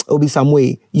inside. It'll be some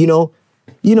way,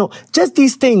 just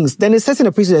these things. Then it's setting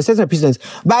a precedent.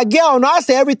 But girl, now I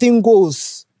say everything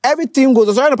goes. Everything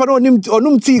goes.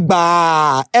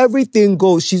 Everything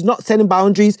goes. She's not setting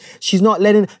boundaries. She's not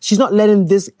letting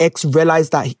this ex realize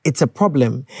that it's a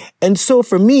problem. And so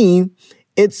for me,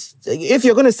 it's, if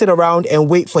you're going to sit around and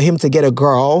wait for him to get a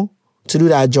girl to do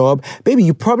that job, baby,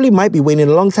 you probably might be waiting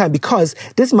a long time because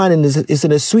this man is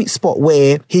in a sweet spot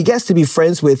where he gets to be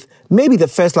friends with maybe the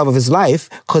first love of his life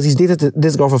because he's dated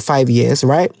this girl for 5 years,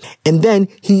 right? And then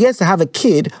he gets to have a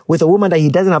kid with a woman that he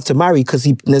doesn't have to marry because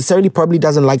he necessarily probably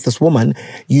doesn't like this woman,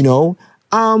 you know?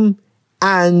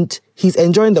 And he's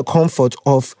enjoying the comfort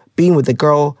of being with the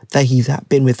girl that he's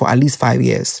been with for at least 5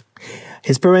 years.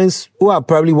 His parents, who are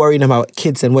probably worrying about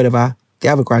kids and whatever, they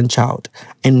have a grandchild.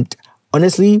 And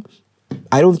honestly,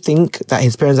 I don't think that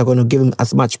his parents are going to give him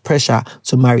as much pressure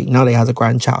to marry now that he has a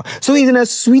grandchild. So he's in a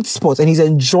sweet spot and he's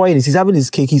enjoying it. He's having his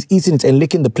cake, he's eating it and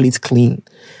licking the plate clean.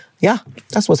 Yeah,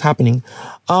 that's what's happening.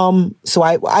 So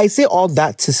I say all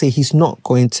that to say he's not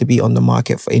going to be on the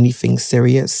market for anything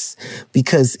serious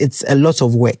because it's a lot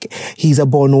of work. He's a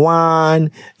born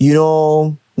one, you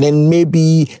know, then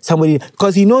maybe somebody,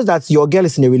 because he knows that your girl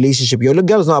is in a relationship. Your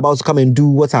girl is not about to come and do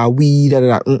what are we,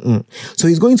 So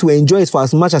he's going to enjoy it for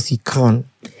as much as he can.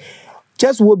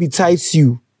 Just woe betides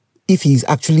you if he's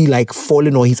actually like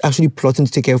falling or he's actually plotting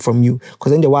to take care from you.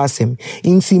 Because then they was him.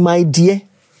 In see, my dear,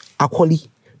 Akoli,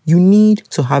 you need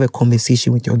to have a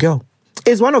conversation with your girl.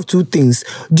 It's one of two things.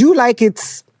 Do you like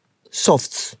it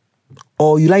soft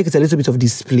or you like it a little bit of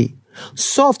display?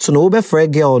 Soft, no, be for a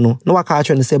girl, no I can't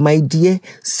try and say, my dear,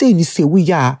 say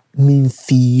we are mean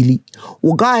feely.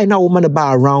 Or guy and a woman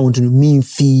about around mean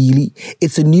feely.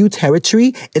 It's a new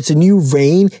territory. It's a new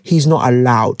reign. He's not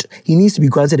allowed. He needs to be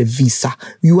granted a visa.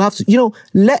 You have to,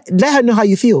 let her know how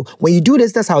you feel. When you do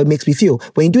this, that's how it makes me feel.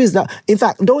 When you do this, in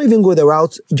fact, don't even go the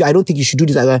route. I don't think you should do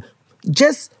this.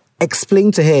 Just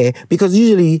explain to her, because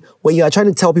usually when you are trying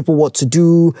to tell people what to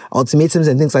do, ultimatums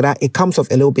and things like that, it comes off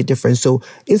a little bit different. So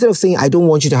instead of saying, I don't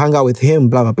want you to hang out with him,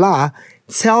 blah, blah, blah,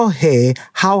 tell her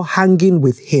how hanging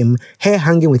with him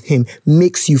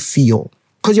makes you feel.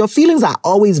 Because your feelings are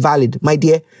always valid, my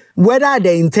dear. Whether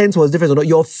the intent was different or not,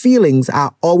 your feelings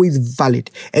are always valid.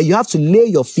 And you have to lay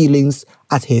your feelings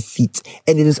at her feet.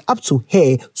 And it is up to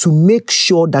her to make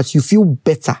sure that you feel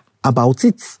better about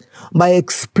it by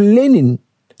explaining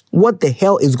what the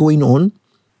hell is going on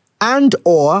and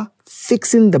or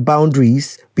fixing the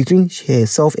boundaries between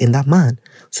herself and that man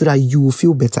so that you will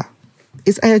feel better.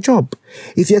 It's her job.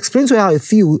 If you explain to her how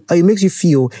it makes you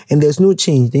feel and there's no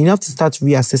change, then you have to start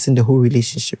reassessing the whole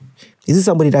relationship. Is this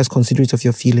somebody that's considerate of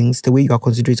your feelings the way you are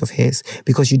considerate of hers?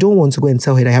 Because you don't want to go and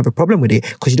tell her that you have a problem with it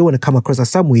because you don't want to come across as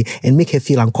some way and make her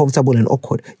feel uncomfortable and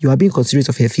awkward. You are being considerate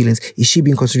of her feelings. Is she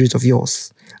being considerate of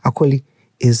yours? Akoli,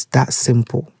 is that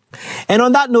simple. And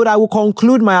on that note, I will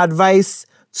conclude my advice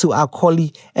to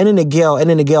Akoli and then the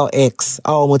girl ex.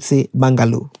 I almost say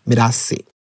Bangalo. Me that's say.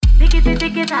 See me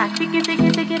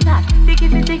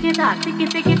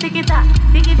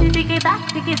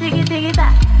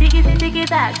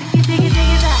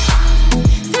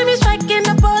striking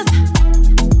the pose,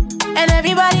 and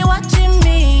everybody watching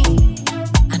me.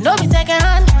 I know me second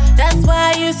hand, that's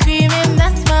why you screaming.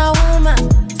 That's my woman.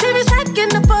 See me striking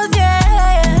the pose,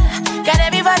 yeah. Got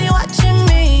everybody watching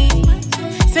me,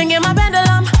 singing my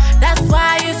pendulum. That's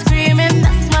why you screaming.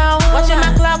 That's my woman. Watching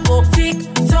my clock go tick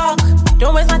tock.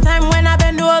 Don't waste my time when I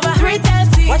bend over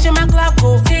 3:30. Watching my clock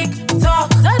go tick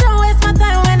tock. So don't waste my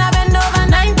time when I bend over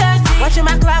 9:30. Watching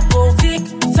my clock go tick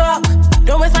tock.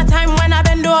 Don't waste my time when I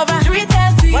bend over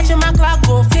 3:30. Watching my clock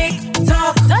go tick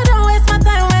tock. So don't waste my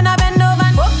time when I bend over.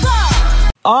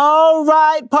 All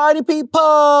right, party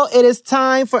people, it is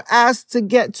time for us to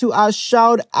get to our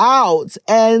shout out.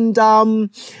 And,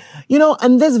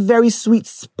 in this very sweet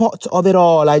spot of it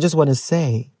all, I just want to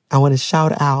say, I want to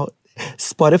shout out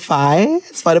Spotify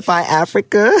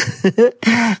Africa.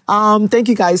 Thank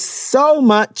you guys so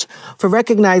much for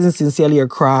recognizing Sincerely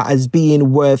Accra as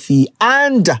being worthy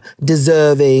and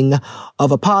deserving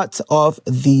of a part of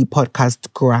the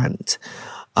podcast grant.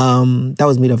 That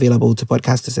was made available to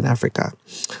podcasters in Africa.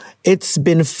 It's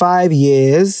been 5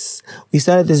 years. We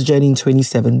started this journey in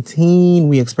 2017.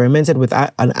 We experimented with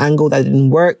an angle that didn't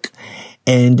work.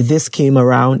 And this came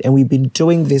around and we've been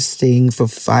doing this thing for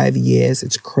 5 years.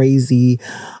 It's crazy.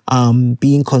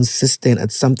 Being consistent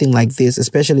at something like this,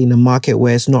 especially in a market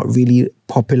where it's not really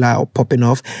popular or popping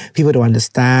off. People don't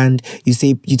understand. You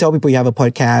tell people you have a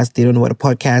podcast. They don't know what a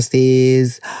podcast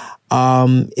is.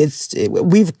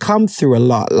 We've come through a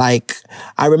lot. Like,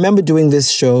 I remember doing this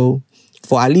show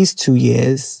for at least 2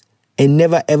 years and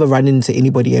never ever running into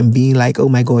anybody and being like, oh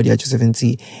my God, you're Joseph and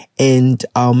T. And,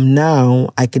 now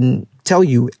I can tell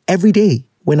you every day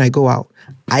when I go out,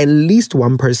 at least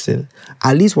one person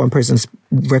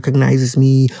recognizes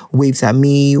me, waves at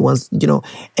me once,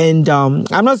 and,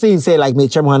 I'm not saying like, me,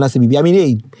 I mean,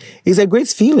 hey, it's a great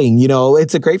feeling,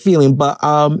 it's a great feeling, but,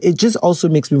 it just also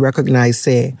makes me recognize,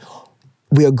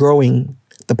 we are growing.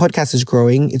 the podcast is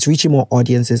growing. It's reaching more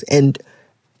audiences. And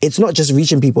it's not just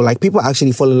reaching people. Like, people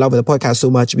actually fall in love with the podcast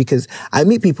so much because I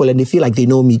meet people and they feel like they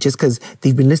know me just because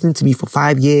they've been listening to me for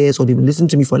 5 years or they've been listening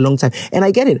to me for a long time. And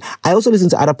I get it. I also listen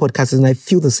to other podcasts and I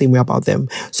feel the same way about them.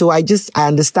 So I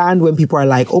understand when people are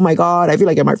like, oh my God, I feel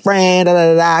like you're my friend,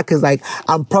 because like,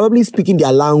 I'm probably speaking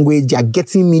their language. They're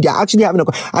getting me. They're actually having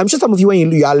I'm sure some of you,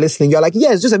 when you are listening, you're like,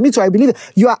 yes, just me too. I believe it.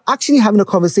 You are actually having a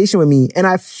conversation with me and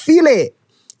I feel it.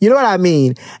 You know what I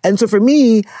mean? And so for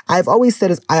me, I've always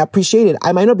said I appreciate it.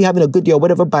 I might not be having a good day or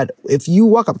whatever, but if you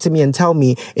walk up to me and tell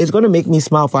me, it's going to make me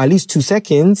smile for at least 2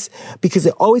 seconds, because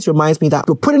it always reminds me that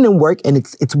we're putting in work and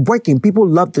it's working. People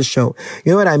love the show.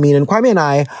 You know what I mean? And Kwame and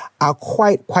I are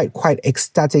quite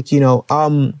ecstatic, We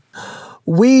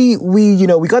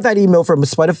got that email from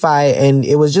Spotify and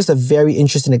it was just a very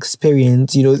interesting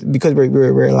experience, because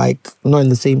we're like not in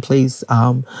the same place.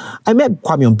 I met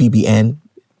Kwame on BBN.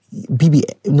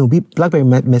 BlackBerry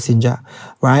Messenger,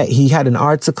 right? He had an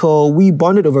article. We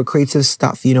bonded over creative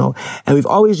stuff, and we've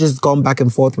always just gone back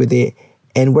and forth with it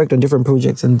and worked on different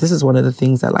projects. And this is one of the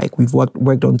things that like we've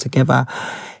worked on together.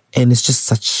 And it's just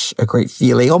such a great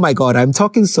feeling. Oh my God, I'm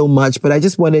talking so much, but I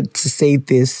just wanted to say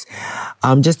this,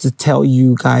 just to tell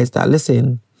you guys that,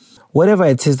 listen, whatever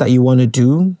it is that you want to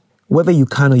do, whether you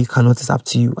can or you cannot, it's up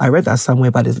to you. I read that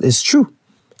somewhere, but it's true.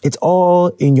 It's all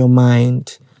in your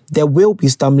mind. There will be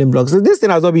stumbling blocks. This thing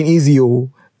has not been easy, You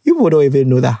don't even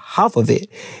know that half of it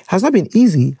has not been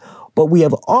easy. But we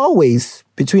have always,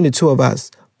 between the two of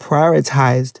us,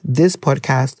 prioritized this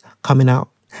podcast coming out.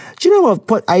 Do you know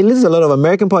what? I listen to a lot of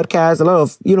American podcasts, a lot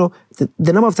of,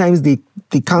 the number of times they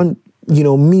can't,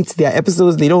 meet their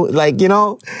episodes. They don't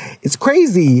it's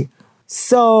crazy.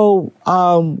 So,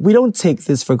 we don't take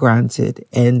this for granted.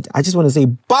 And I just want to say,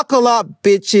 buckle up,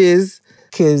 bitches,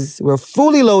 because we're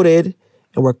fully loaded.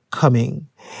 And we're coming.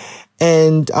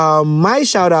 And my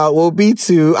shout out will be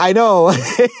to, I'm going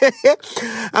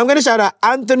to shout out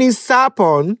Anthony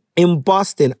Sapon in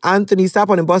Boston.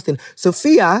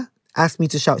 Sophia asked me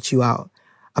to shout you out.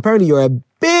 Apparently you're a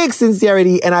big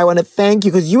sincerity and I want to thank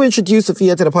you because you introduced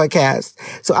Sophia to the podcast.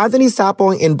 So Anthony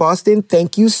Sapon in Boston,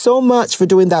 thank you so much for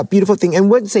doing that beautiful thing. And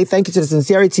would say thank you to the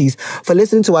sincerities for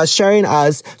listening to us, sharing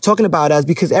us, talking about us,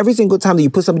 because every single time that you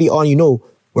put somebody on,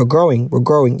 we're growing.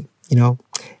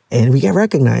 And we get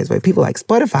recognized by people like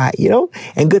Spotify,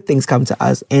 and good things come to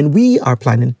us. And we are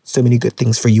planning so many good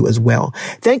things for you as well.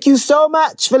 Thank you so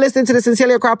much for listening to the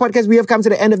Sincerely Accra podcast. We have come to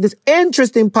the end of this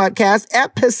interesting podcast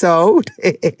episode.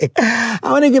 I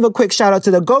want to give a quick shout out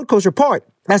to the Gold Coast Report.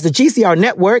 That's the GCR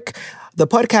network, the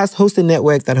podcast hosting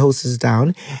network that hosts us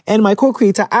down, and my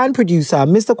co-creator and producer,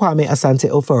 Mr. Kwame Asante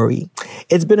Ofori.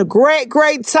 It's been a great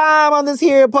time on this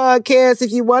here podcast.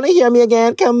 If you want to hear me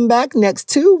again, come back next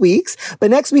 2 weeks. But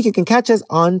next week, you can catch us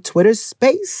on Twitter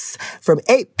Space from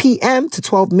 8 p.m. to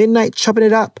 12 midnight, chopping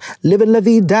it up, living la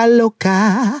vida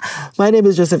loca. My name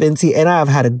is Joseph Inti, and I have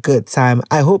had a good time.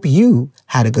 I hope you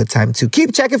had a good time too.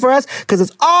 Keep checking for us, because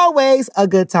it's always a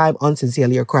good time on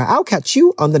Sincerely Accra. I'll catch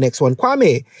you on the next one.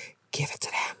 Kwame, give it to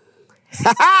them.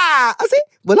 Ha ha! I see.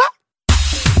 Voila.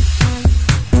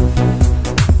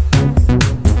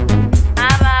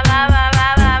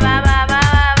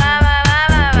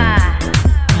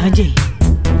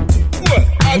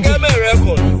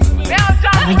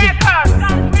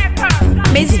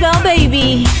 Miss Bell,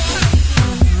 baby.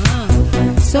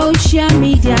 Social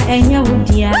media and your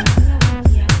woodya.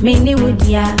 Many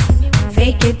woodya.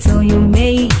 Fake it till you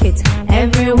make it.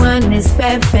 Everyone is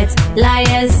perfect.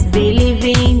 Liars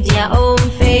believing their own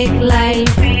fake life.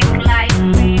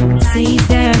 See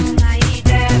them.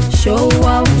 Show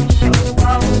off.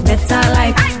 Better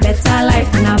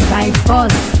life, now by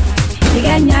force. You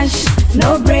get nyash,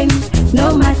 no brain,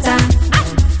 no matter.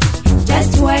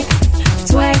 Just twerk.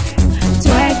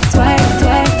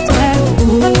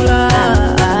 Ooh,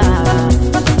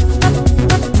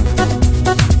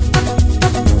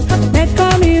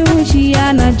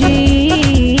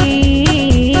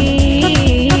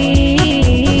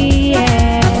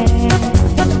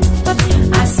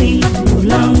 I see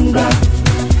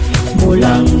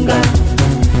Mulanga.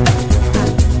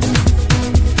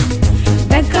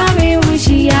 They call me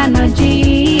Wishiana G.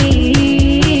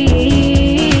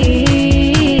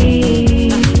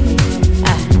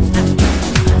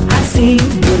 I see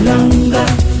Mulanga.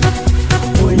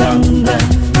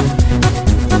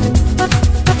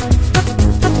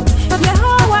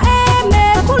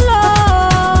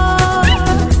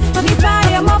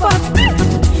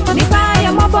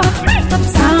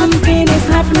 Something is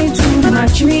happening to my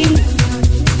tree.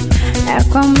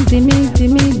 Come dimmy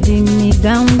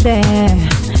down there,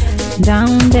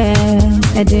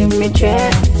 and dimmy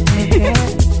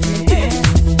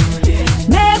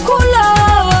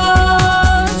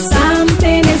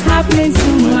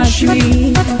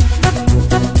tree.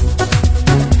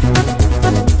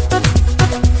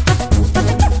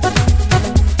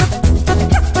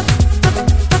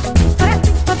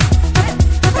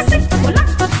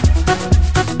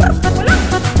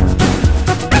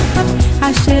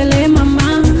 Ashele mama,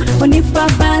 onipa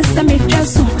basa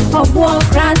mitraso, obo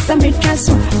krasa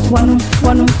mitraso,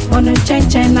 wanu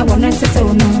chen na wanu tete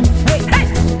ono.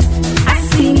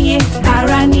 Asinie,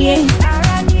 aranie,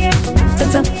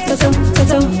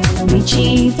 toto,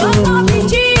 michipo.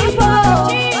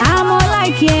 I'm all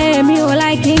like yeah, me all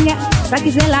like kinga.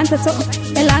 Saki zelan toto,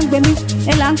 elang bemi,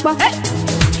 elang pa.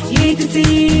 Yetiti.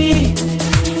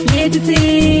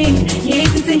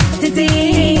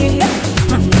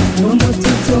 Momo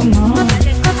tuto mo.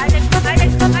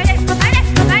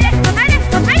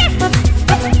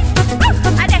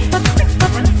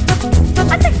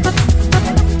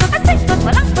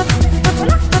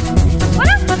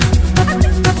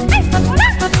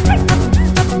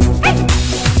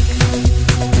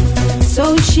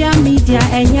 Social media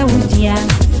enya udia,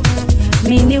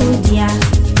 mini udia.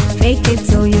 Fake it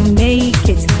till you make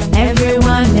it.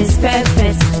 Everyone is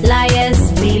perfect.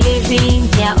 Liars believing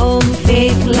their own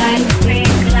fake life.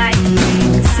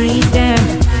 See them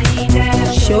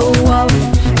show off.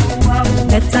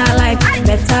 Better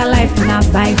life, not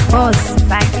by force.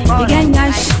 You get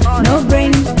cash, no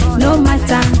brain, no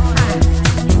matter.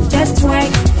 Just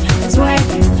twerk.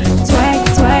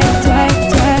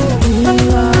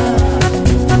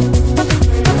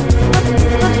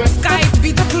 Skype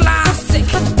beat classic.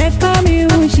 They call me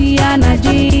Ushiana G.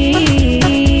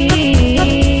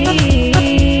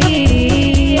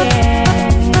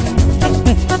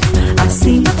 I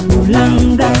see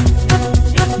Bulanga.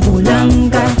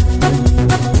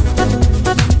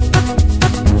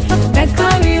 They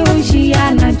call me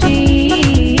Ushiana G.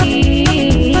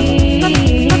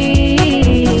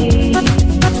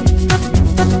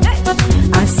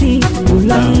 I see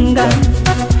Bulanga.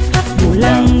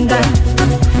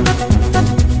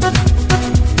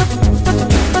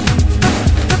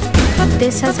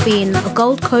 This has been a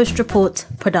Gold Coast Report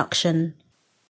production.